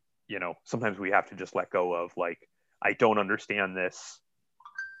was, sometimes we have to just let go of, like, I don't understand this.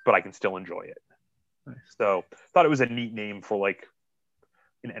 but I can still enjoy it. Nice. So thought it was a neat name for like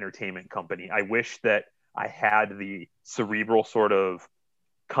an entertainment company. I wish that I had the cerebral sort of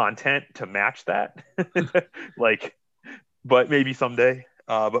content to match that. Like, but maybe someday.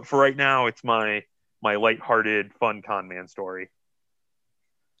 But for right now, it's my lighthearted, fun con man story.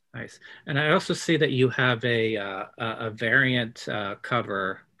 Nice. And I also see that you have a variant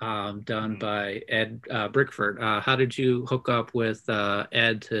cover done by Ed Brickford. How did you hook up with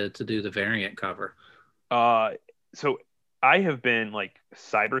Ed to do the variant cover? So I have been like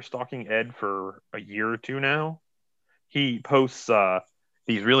cyber stalking Ed for a year or two now. He posts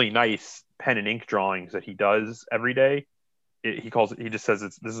these really nice pen and ink drawings that he does every day. He just says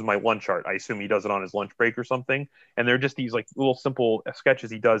this is my lunch art. I assume he does it on his lunch break or something. And they're just these like little simple sketches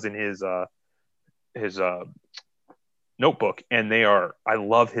he does in his notebook. And I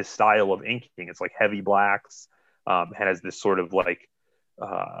love his style of inking. It's like heavy blacks, has this sort of like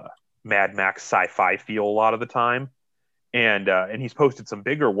Mad Max sci-fi feel a lot of the time. And he's posted some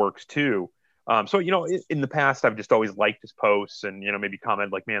bigger works too. So, in the past, I've just always liked his posts and, maybe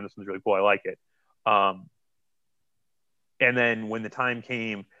comment like, man, this one's really cool. I like it. And then when the time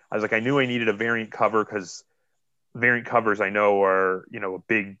came, I was like, I knew I needed a variant cover because variant covers I know are,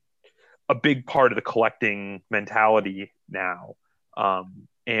 a big part of the collecting mentality now.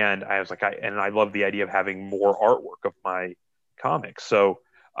 And I was like, I love the idea of having more artwork of my comics. So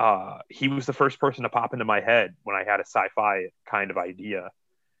he was the first person to pop into my head when I had a sci-fi kind of idea.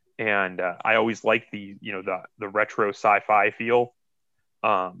 And I always liked the retro sci-fi feel.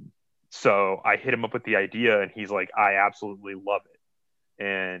 So I hit him up with the idea and he's like, I absolutely love it.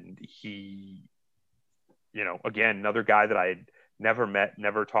 And he, again, another guy that I had never met,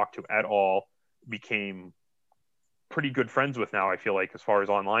 never talked to at all, became pretty good friends with now, I feel like, as far as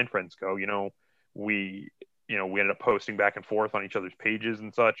online friends go. We ended up posting back and forth on each other's pages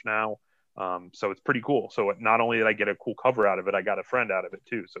and such now. So it's pretty cool. So not only did I get a cool cover out of it, I got a friend out of it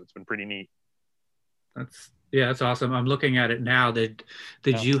too. So it's been pretty neat. That's awesome. I'm looking at it now. Did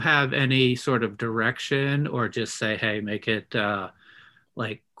you have any sort of direction or just say, hey, make it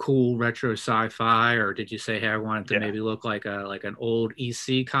like cool retro sci-fi, or did you say, hey, I want it to maybe look like an old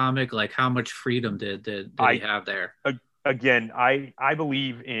EC comic? Like how much freedom did he have there? Again, I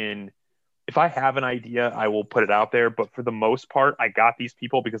believe in, if I have an idea, I will put it out there. But for the most part, I got these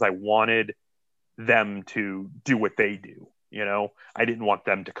people because I wanted them to do what they do. I didn't want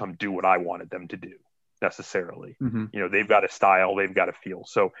them to come do what I wanted them to do necessarily. Mm-hmm. They've got a style, they've got a feel.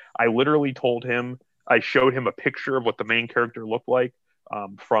 So I literally I showed him a picture of what the main character looked like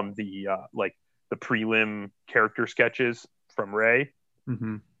from the prelim character sketches from Ray.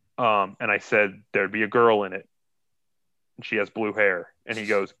 Mm-hmm. And I said, there'd be a girl in it. And she has blue hair. And he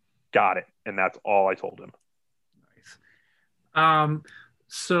goes, got it. And that's all I told him. Nice.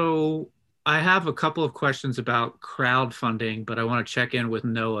 So I have a couple of questions about crowdfunding, but I want to check in with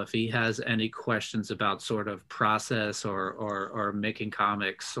Noah if he has any questions about sort of process or making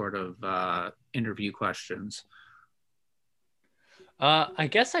comics, sort of interview questions. I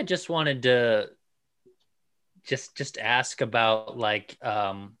guess I just wanted to just ask about like,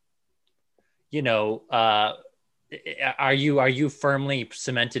 are you firmly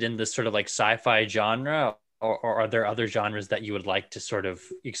cemented in this sort of like sci-fi genre? Or are there other genres that you would like to sort of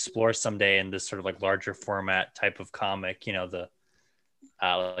explore someday in this sort of like larger format type of comic, the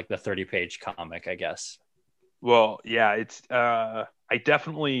like the 30-page comic, I guess? Well, yeah, it's I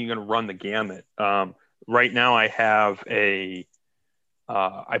definitely going to run the gamut. Right now I have the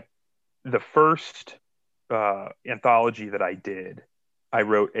first anthology that I did, I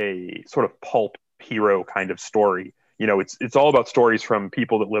wrote a sort of pulp hero kind of story. It's all about stories from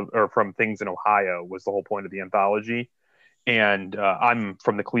people that live, or from things in Ohio, was the whole point of the anthology. And I'm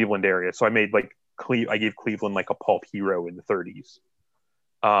from the Cleveland area, so I made I gave Cleveland like a pulp hero in the 30s.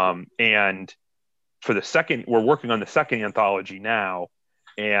 And for we're working on the second anthology now,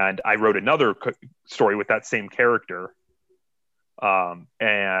 and I wrote another story with that same character.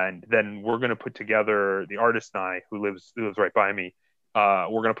 And then we're going to put together, the artist and I, who lives right by me,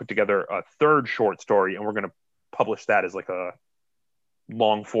 we're going to put together a third short story, and we're going to publish that as like a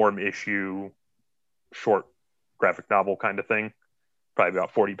long form issue, short graphic novel kind of thing, probably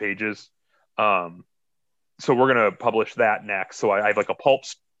about 40 pages. So we're going to publish that next. So I have like a pulp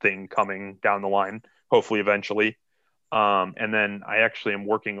thing coming down the line, hopefully eventually. And then I actually am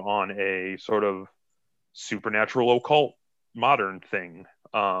working on a sort of supernatural occult modern thing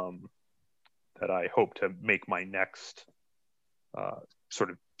that I hope to make my next sort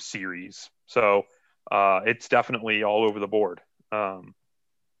of series. So it's definitely all over the board.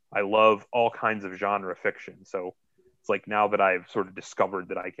 I love all kinds of genre fiction. So It's like now that I've sort of discovered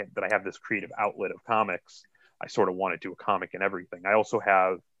that I have this creative outlet of comics, I sort of want to do a comic and everything. I also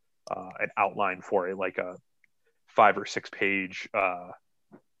have an outline for it, like a 5 or 6 page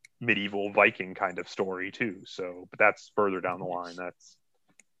medieval Viking kind of story too. So, but that's further down the line.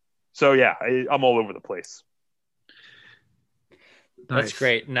 So yeah, I'm all over the place. That's Nice.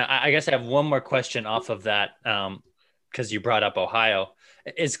 great. Now, I guess I have one more question off of that, because you brought up Ohio.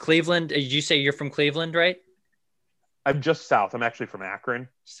 Is Cleveland? Did you say you're from Cleveland, right? I'm just south. I'm actually from Akron.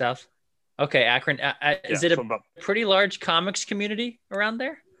 South. Okay, Akron. Is it so a pretty large comics community around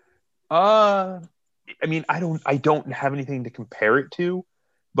there? I mean, I don't have anything to compare it to,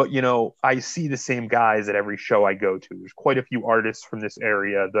 but I see the same guys at every show I go to. There's quite a few artists from this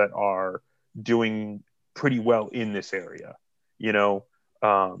area that are doing pretty well in this area.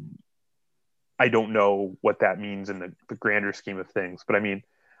 I don't know what that means in the grander scheme of things, but I mean,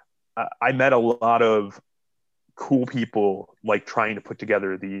 I met a lot of cool people like trying to put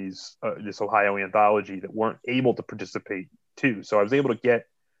together this Ohio anthology that weren't able to participate too. So I was able to get,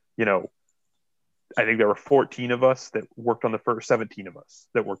 I think there were 14 of us that worked on the first, 17 of us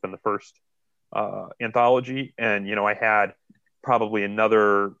that worked on the first anthology. And, I had probably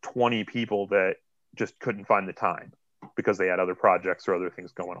another 20 people that just couldn't find the time because they had other projects or other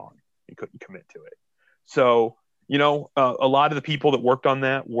things going on and couldn't commit to it. So, a lot of the people that worked on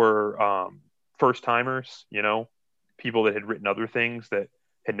that were first timers, people that had written other things that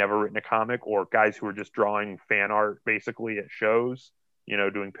had never written a comic, or guys who were just drawing fan art basically at shows,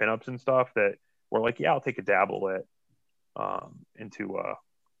 doing pinups and stuff, that were like, yeah, I'll take a dabble at into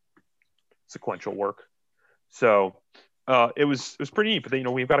sequential work. So it was pretty neat.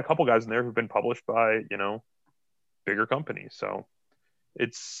 But we've got a couple guys in there who've been published by bigger companies. So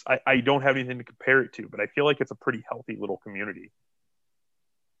I don't have anything to compare it to, but I feel like it's a pretty healthy little community.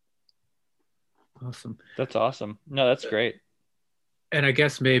 Awesome. That's awesome. No, that's great. And I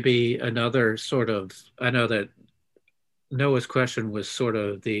guess maybe another sort of, I know that Noah's question was sort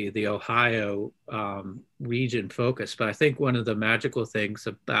of the Ohio region focus, but I think one of the magical things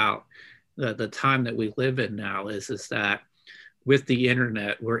about the time that we live in now is that with the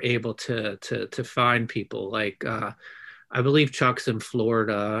internet, we're able to find people like, I believe Chuck's in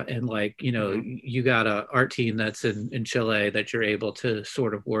Florida, and you got a art team that's in Chile that you're able to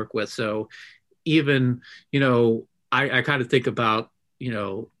sort of work with. So even, I kind of think about,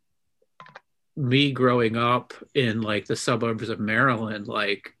 me growing up in like the suburbs of Maryland,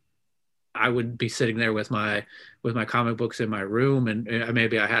 like I would be sitting there with my comic books in my room, and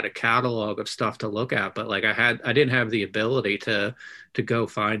maybe I had a catalog of stuff to look at, but like I didn't have the ability to go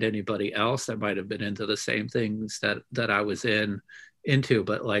find anybody else that might have been into the same things that I was into.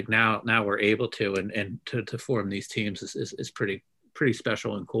 But like now we're able to, and to form these teams is pretty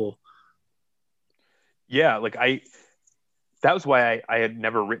special and cool. Yeah, like that was why I had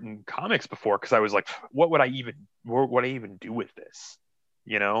never written comics before, because I was like, what would I even do with this?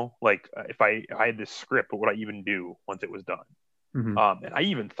 Like if I had this script, what would I even do once it was done? Mm-hmm. And I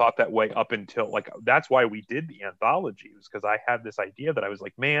even thought that way up until that's why we did the anthology, was because I had this idea that I was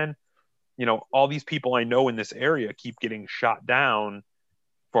like, man, all these people I know in this area keep getting shot down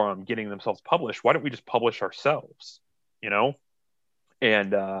from getting themselves published. Why don't we just publish ourselves?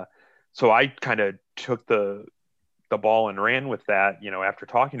 And so I kind of took the ball and ran with that, after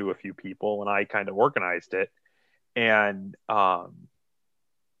talking to a few people, and I kind of organized it. And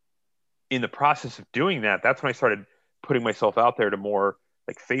in the process of doing that, that's when I started putting myself out there to more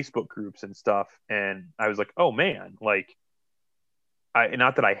like Facebook groups and stuff. And I was like, oh man, like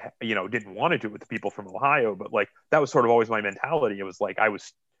not that I, didn't want to do it with the people from Ohio, but like, that was sort of always my mentality. It was like, I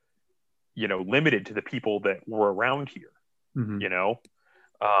was, limited to the people that were around here. Mm-hmm.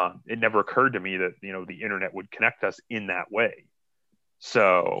 It never occurred to me that, the internet would connect us in that way.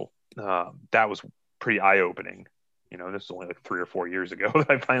 So that was pretty eye-opening. This is only like 3 or 4 years ago that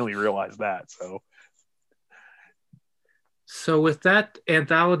I finally realized that. So with that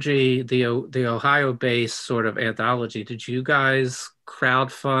anthology, the Ohio-based sort of anthology, did you guys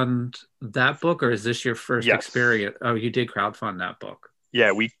crowdfund that book, or is this your first experience? Oh, you did crowdfund that book.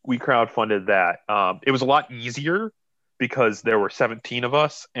 Yeah, we crowdfunded that. It was a lot easier because there were 17 of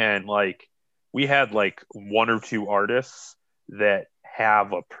us, and like we had like 1 or 2 artists that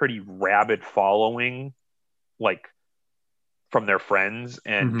have a pretty rabid following, like from their friends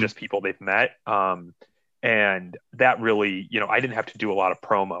and Mm-hmm. just people they've met. And that really, I didn't have to do a lot of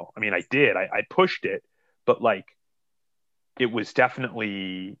promo. I mean, I did, I pushed it, but like, it was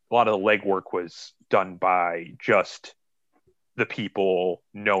definitely a lot of the legwork was done by just the people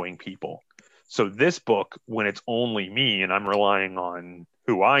knowing people. So this book, when it's only me and I'm relying on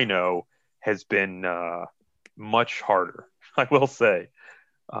who I know, has been much harder, I will say,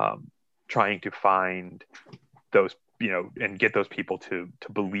 trying to find those, and get those people to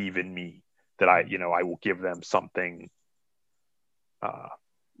believe in me, that I will give them something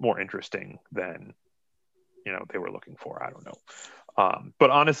more interesting than they were looking for. I don't know. But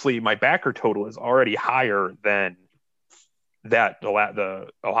honestly, my backer total is already higher than that the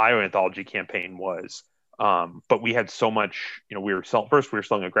Ohio anthology campaign was. But we had so much, we were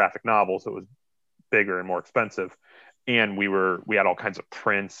selling a graphic novel, so it was bigger and more expensive. And we had all kinds of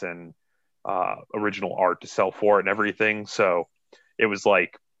prints and original art to sell for it and everything. So it was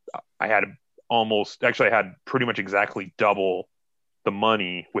like, I had pretty much exactly double the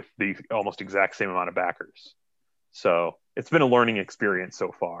money with the almost exact same amount of backers. So it's been a learning experience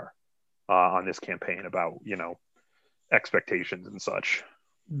so far on this campaign about, expectations and such.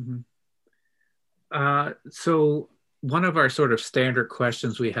 Mm-hmm. So one of our sort of standard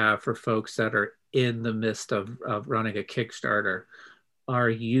questions we have for folks that are in the midst of running a Kickstarter, are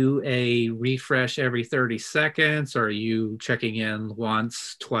you a refresh every 30 seconds? Or are you checking in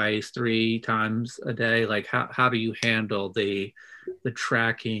once, twice, 3 times a day? Like how do you handle the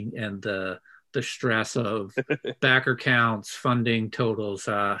tracking and the stress of backer counts, funding totals?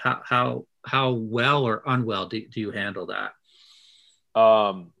 How well or unwell do you handle that?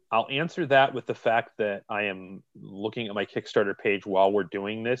 I'll answer that with the fact that I am looking at my Kickstarter page while we're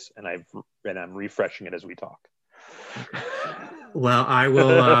doing this, and I'm refreshing it as we talk. Well, I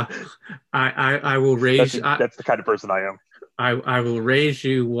will. I will raise. That's the kind of person I am. I will raise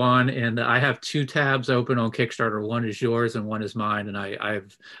you one, and I have 2 tabs open on Kickstarter. One is yours, and one is mine, and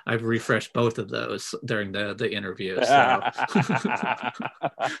I've refreshed both of those during the interview. So.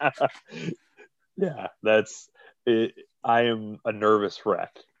 Yeah, that's it. I am a nervous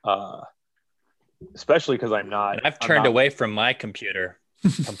wreck, especially because I'm not. And I've turned away from my computer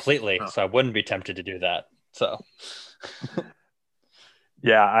completely, so I wouldn't be tempted to do that. So.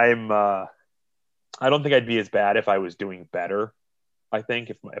 Yeah, I don't think I'd be as bad if I was doing better. I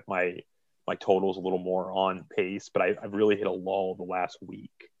think if my total's a little more on pace, but I've really hit a lull the last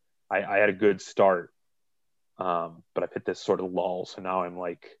week. I had a good start, but I've hit this sort of lull, so now I'm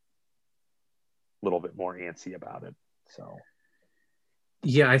like a little bit more antsy about it. So.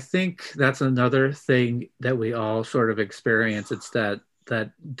 Yeah, I think that's another thing that we all sort of experience. It's that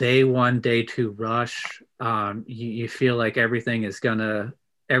day 1, day 2 rush. You feel like everything is gonna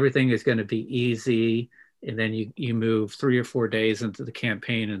be easy, and then you move 3 or 4 days into the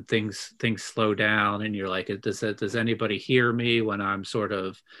campaign and things slow down, and you're like, does anybody hear me when I'm sort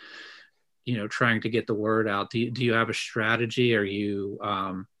of trying to get the word out? Do you have a strategy? Are you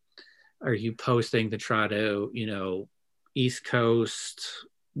posting to try to East Coast,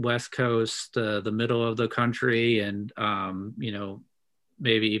 West Coast, the middle of the country, and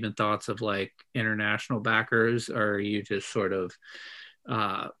maybe even thoughts of like international backers? Or are you just sort of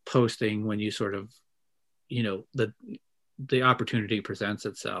posting when you sort of the opportunity presents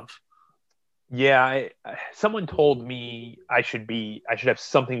itself? Yeah, someone told me I should have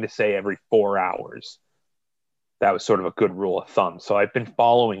something to say every 4 hours. That was sort of a good rule of thumb. So I've been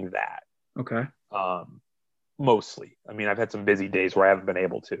following that. Okay. Mostly. I mean, I've had some busy days where I haven't been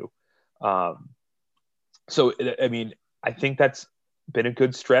able to. So I mean, I think that's been a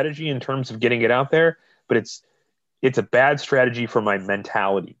good strategy in terms of getting it out there, but it's a bad strategy for my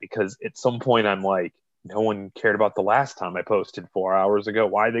mentality, because at some point I'm like, no one cared about the last time I posted 4 hours ago.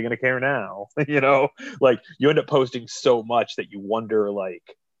 Why are they going to care now? Like you end up posting so much that you wonder like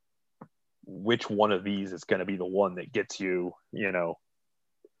which one of these is going to be the one that gets you,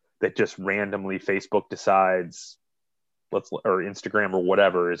 that just randomly Facebook decides or Instagram or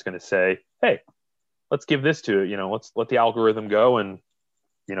whatever is going to say, hey, let's give this to, let's let the algorithm go, and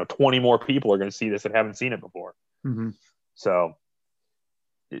 20 more people are going to see this that haven't seen it before. Mm-hmm. So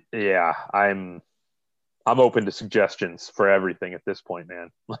yeah, I'm open to suggestions for everything at this point,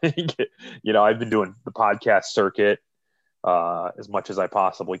 man. I've been doing the podcast circuit as much as I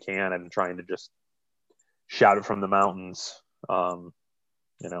possibly can, and trying to just shout it from the mountains.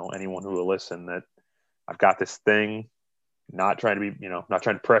 Anyone who will listen, that I've got this thing, not trying to be, not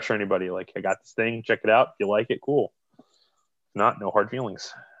trying to pressure anybody. Like, I got this thing, check it out. If you like it, cool. If not, no hard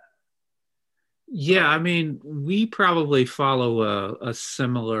feelings. Yeah, I mean, we probably follow a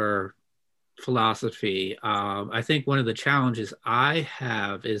similar philosophy. I think one of the challenges I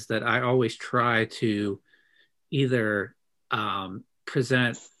have is that I always try to either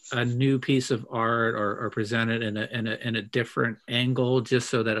present a new piece of art or present it in a different angle, just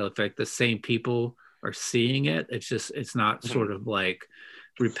so that if like the same people are seeing it, it's not sort of like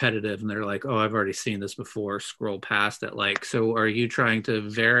repetitive and they're like, oh, I've already seen this before, scroll past it. Like, so are you trying to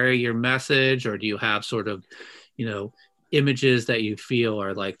vary your message, or do you have sort of, images that you feel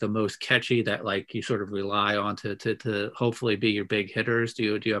are like the most catchy that like you sort of rely on to hopefully be your big hitters?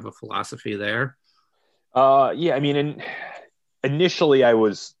 Do you have a philosophy there? Yeah, I mean, initially I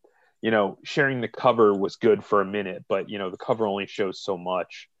was, sharing the cover was good for a minute, but the cover only shows so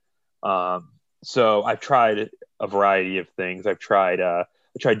much. So I've tried a variety of things. I tried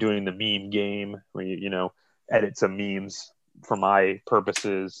doing the meme game where you edit some memes for my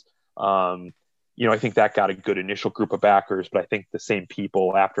purposes. I think that got a good initial group of backers, but I think the same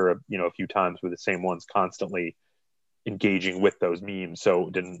people after a few times were the same ones constantly engaging with those memes. So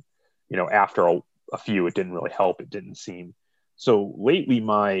it didn't, after a few, it didn't really help. It didn't seem. So lately,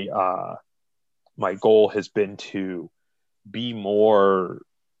 my goal has been to be more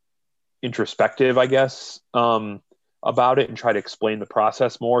introspective, I guess, about it and try to explain the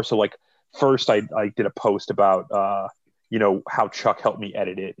process more. So like first I did a post about, how Chuck helped me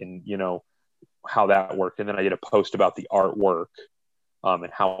edit it and, how that worked. And then I did a post about the artwork,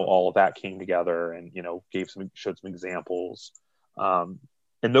 and how all of that came together and, showed some examples. And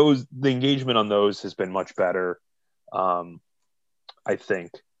the engagement on those has been much better. I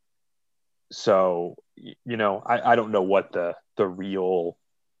think. So, I don't know what the real,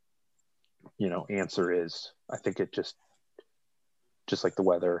 answer is. I think it just like the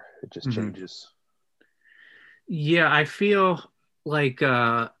weather, it just changes. Yeah, I feel like,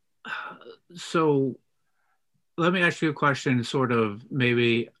 so let me ask you a question, sort of,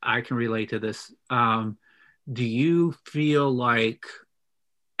 maybe I can relate to this. Do you feel like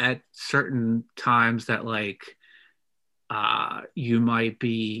at certain times that like, you might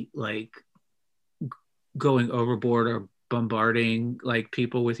be like going overboard or bombarding like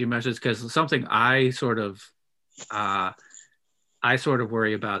people with your message? Because something I sort of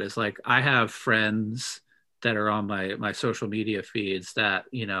worry about is like I have friends that are on my social media feeds that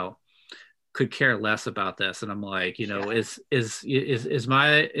could care less about this, and I'm like, is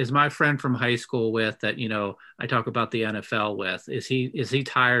my friend from high school with that I talk about the NFL with, is he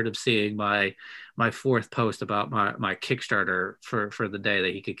tired of seeing my fourth post about my Kickstarter for the day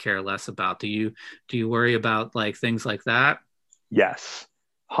that he could care less about? Do you worry about like things like that? Yes,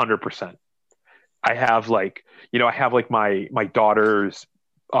 100%. I have like my daughters,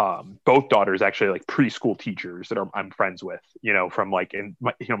 both daughters actually, like preschool teachers that I'm friends with, from like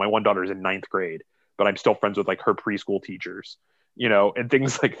my one daughter's in ninth grade, but I'm still friends with like her preschool teachers, and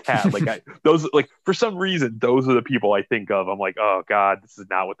things like that. Like those, like for some reason, those are the people I think of. I'm like, oh God, this is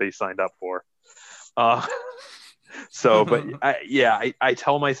not what they signed up for. So, but I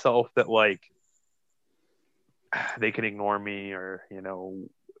tell myself that like they can ignore me, or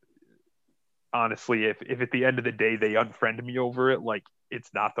honestly, if at the end of the day they unfriend me over it, like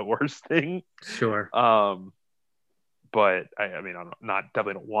it's not the worst thing. Sure. But I mean,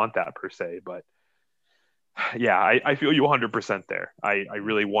 definitely don't want that per se, but yeah, I feel you 100% there. I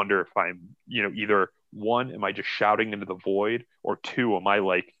really wonder if I'm, either one, am I just shouting into the void, or two, am I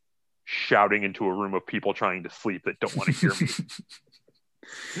like shouting into a room of people trying to sleep that don't want to hear me?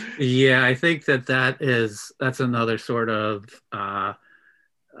 Yeah, I think that's another sort of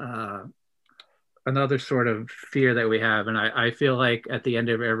fear that we have. And I feel like at the end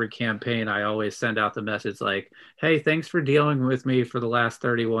of every campaign, I always send out the message like, hey, thanks for dealing with me for the last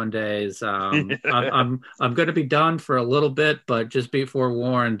 31 days. I'm going to be done for a little bit, but just be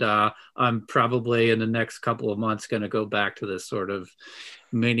forewarned, I'm probably in the next couple of months going to go back to this sort of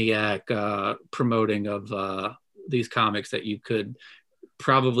maniac promoting of these comics that you could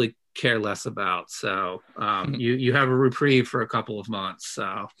probably care less about. So you have a reprieve for a couple of months.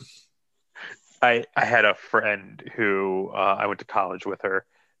 So I had a friend who I went to college with her,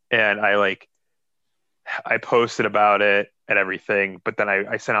 and I posted about it and everything, but then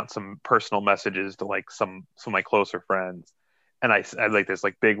I sent out some personal messages to like some of my closer friends, and I like this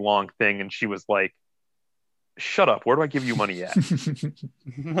like big long thing, and she was like, shut up, where do I give you money at?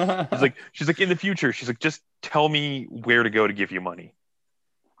 she's like in the future, she's like, just tell me where to go to give you money.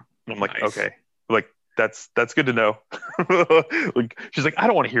 And I'm like, nice. Okay, like that's good to know. Like she's like, I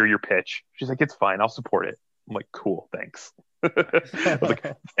don't want to hear your pitch. She's like, it's fine, I'll support it. I'm like, cool, thanks. I was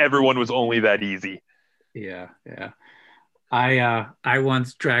like, everyone was only that easy. Yeah. I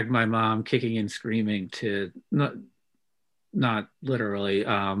once dragged my mom kicking and screaming to not literally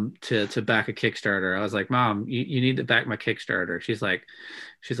to back a Kickstarter. I was like, Mom, you need to back my Kickstarter. She's like,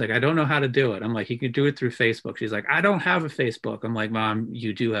 I don't know how to do it. I'm like, you can do it through Facebook. She's like, I don't have a Facebook. I'm like, Mom,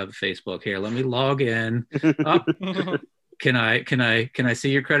 you do have a Facebook. Here, let me log in. can I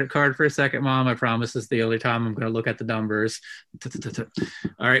see your credit card for a second, Mom? I promise this is the only time I'm going to look at the numbers.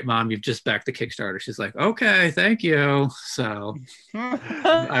 All right, Mom, you've just backed the Kickstarter. She's like, okay, thank you. So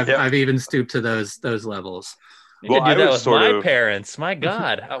I've even stooped to those levels. You could do that with my parents. My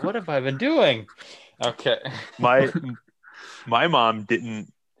God, what have I been doing? Okay. My mom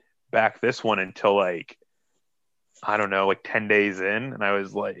didn't back this one until like, I don't know, like 10 days in. And I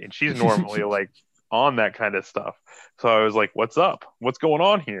was like, and she's normally like on that kind of stuff. So I was like, what's up? What's going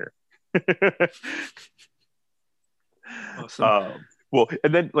on here? Awesome. Well,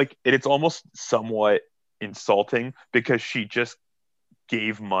 and then like, it's almost somewhat insulting because she just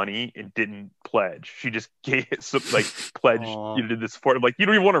gave money and didn't pledge. She just gave it some like pledged, you did the support. I'm like, you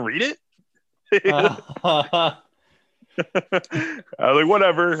don't even want to read it? I was like,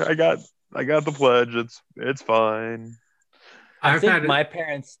 whatever. I got the pledge. It's fine. I think my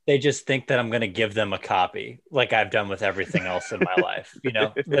parents, they just think that I'm going to give them a copy like I've done with everything else in my life, you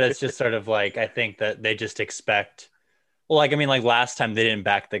know, but it's just sort of like, I think that they just expect, well, like, I mean, like last time they didn't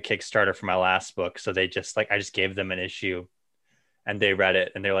back the Kickstarter for my last book. So they just like, I just gave them an issue and they read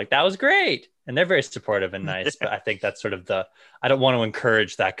it and they're like, that was great. And they're very supportive and nice, but I think that's sort of I don't want to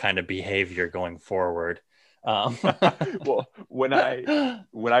encourage that kind of behavior going forward. Well, when I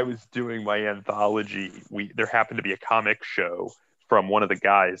was doing my anthology, there happened to be a comic show from one of the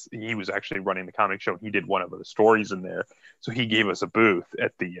guys. He was actually running the comic show. He did one of the stories in there, so he gave us a booth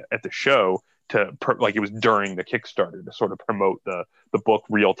at the show like it was during the Kickstarter to sort of promote the book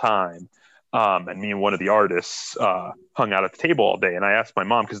real time. And me and one of the artists hung out at the table all day. And I asked my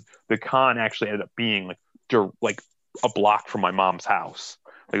mom, because the con actually ended up being like a block from my mom's house,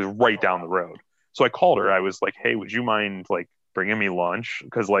 like it was right down the road. So I called her. I was like, hey, would you mind like bringing me lunch?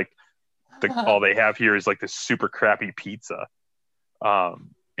 Because like all they have here is like this super crappy pizza. And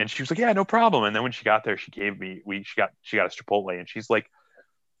she was like, yeah, no problem. And then when she got there, she got us Chipotle, and she's like,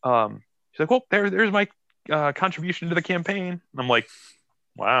 well, there's my contribution to the campaign. And I'm like,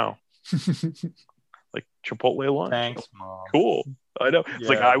 wow. Like Chipotle lunch. Thanks, Mom. Cool. I know. It's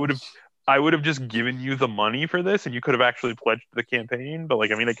like I would have just given you the money for this and you could have actually pledged to the campaign. But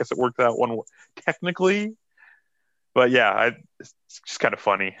like, I mean, I guess it worked out one technically. But yeah, it's just kind of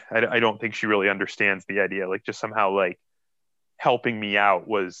funny. I don't think she really understands the idea. Like just somehow like helping me out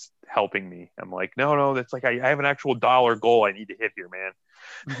was helping me. I'm like, no, that's like, I have an actual dollar goal I need to hit here,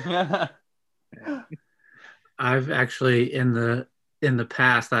 man. I've actually in the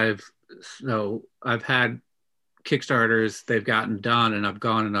past, I've had Kickstarters, they've gotten done, and I've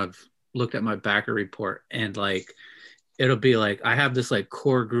gone and I've looked at my backer report, and like it'll be like I have this like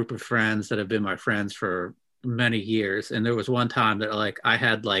core group of friends that have been my friends for many years, and there was one time that like I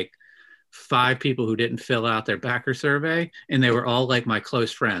had like 5 people who didn't fill out their backer survey, and they were all like my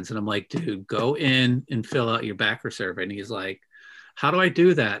close friends, and I'm like, dude, go in and fill out your backer survey. And he's like, how do I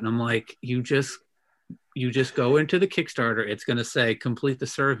do that? And I'm like, you just go into the Kickstarter. It's going to say complete the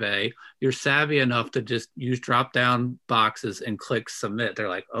survey. You're savvy enough to just use drop down boxes and click submit. They're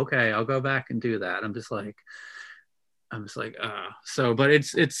like, okay, I'll go back and do that. I'm just like, so, but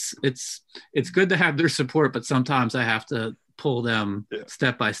it's good to have their support, but sometimes I have to pull them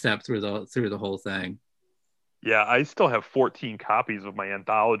step by step through the whole thing. Yeah. I still have 14 copies of my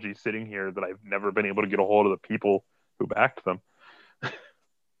anthology sitting here that I've never been able to get a hold of the people who backed them.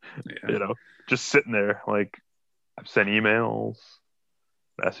 You know, just sitting there. Like I've sent emails,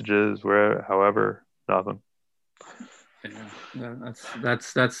 messages, however, nothing. Yeah,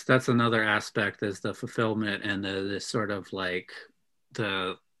 that's another aspect, is the fulfillment and this sort of like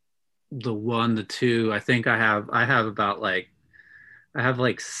the 1, the 2. I think I have about like I have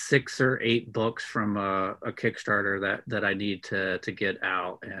like 6 or 8 books from a Kickstarter that I need to get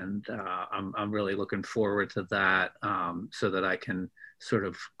out, and I'm really looking forward to that, so that I can sort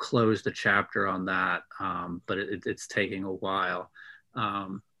of close the chapter on that. But it's taking a while.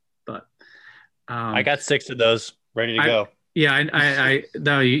 But I got 6 of those ready to go. Yeah, I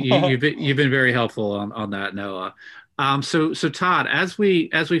no, you've been very helpful on that, Noah. So Todd, as we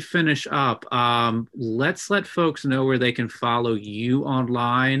finish up, let's let folks know where they can follow you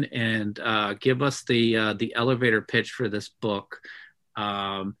online, and give us the elevator pitch for this book.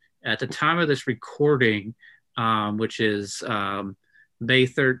 At the time of this recording, which is May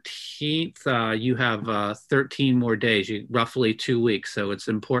 13th, you have 13 more days, roughly 2 weeks. So it's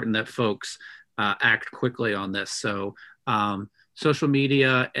important that folks act quickly on this. So social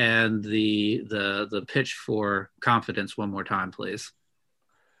media and the pitch for Confidence one more time, please.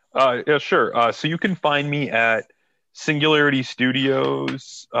 Yeah, sure. So you can find me at Singularity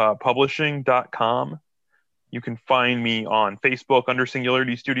Studios publishing.com. You can find me on Facebook under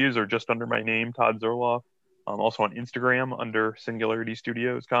Singularity Studios or just under my name, Todd Zerloff. Also on Instagram under Singularity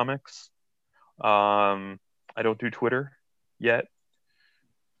Studios Comics. I don't do Twitter yet.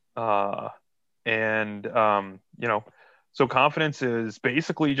 So Confidence is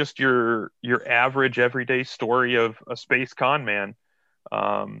basically just your average everyday story of a space con man.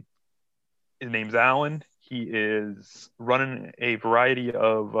 His name's Alan. He is running a variety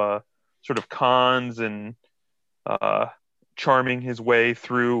of sort of cons and charming his way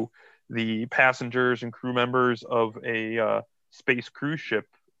through the passengers and crew members of a space cruise ship.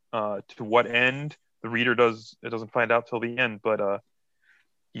 To what end, the reader doesn't find out till the end, but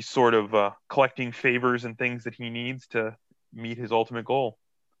he's sort of collecting favors and things that he needs to meet his ultimate goal.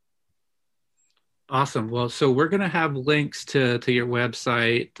 Awesome. Well, so we're going to have links to your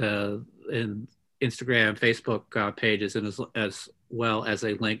website and Instagram, Facebook pages, and as well as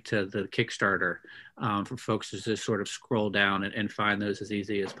a link to the Kickstarter for folks to just sort of scroll down and find those as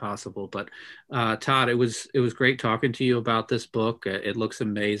easy as possible. But Todd, it was great talking to you about this book. It looks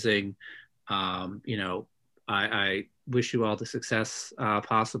amazing. I wish you all the success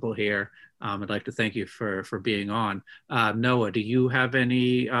possible here. I'd like to thank you for being on. Noah, do you have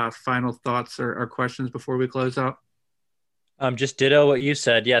any final thoughts or questions before we close up? Just ditto what you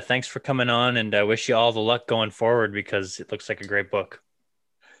said. Yeah, thanks for coming on, and I wish you all the luck going forward because it looks like a great book.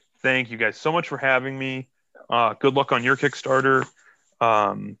 Thank you guys so much for having me. Good luck on your Kickstarter.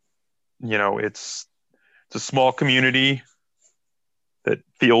 It's a small community that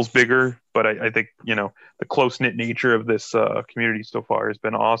feels bigger, but I think, the close-knit nature of this community so far has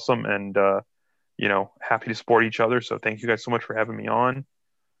been awesome, and, happy to support each other. So thank you guys so much for having me on.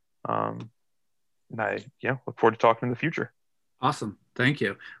 And I look forward to talking in the future. Awesome. Thank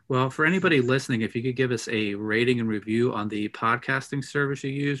you. Well, for anybody listening, if you could give us a rating and review on the podcasting service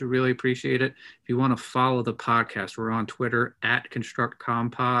you use, we really appreciate it. If you want to follow the podcast, we're on Twitter at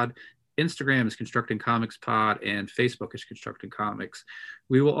ConstructCompod. Instagram is Constructing Comics Pod, and Facebook is Constructing Comics.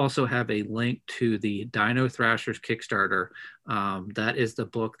 We will also have a link to the Dino Thrashers Kickstarter. That is the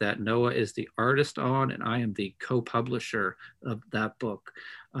book that Noah is the artist on, and I am the co-publisher of that book.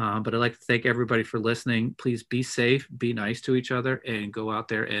 But I'd like to thank everybody for listening. Please be safe, be nice to each other, and go out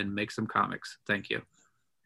there and make some comics. Thank you.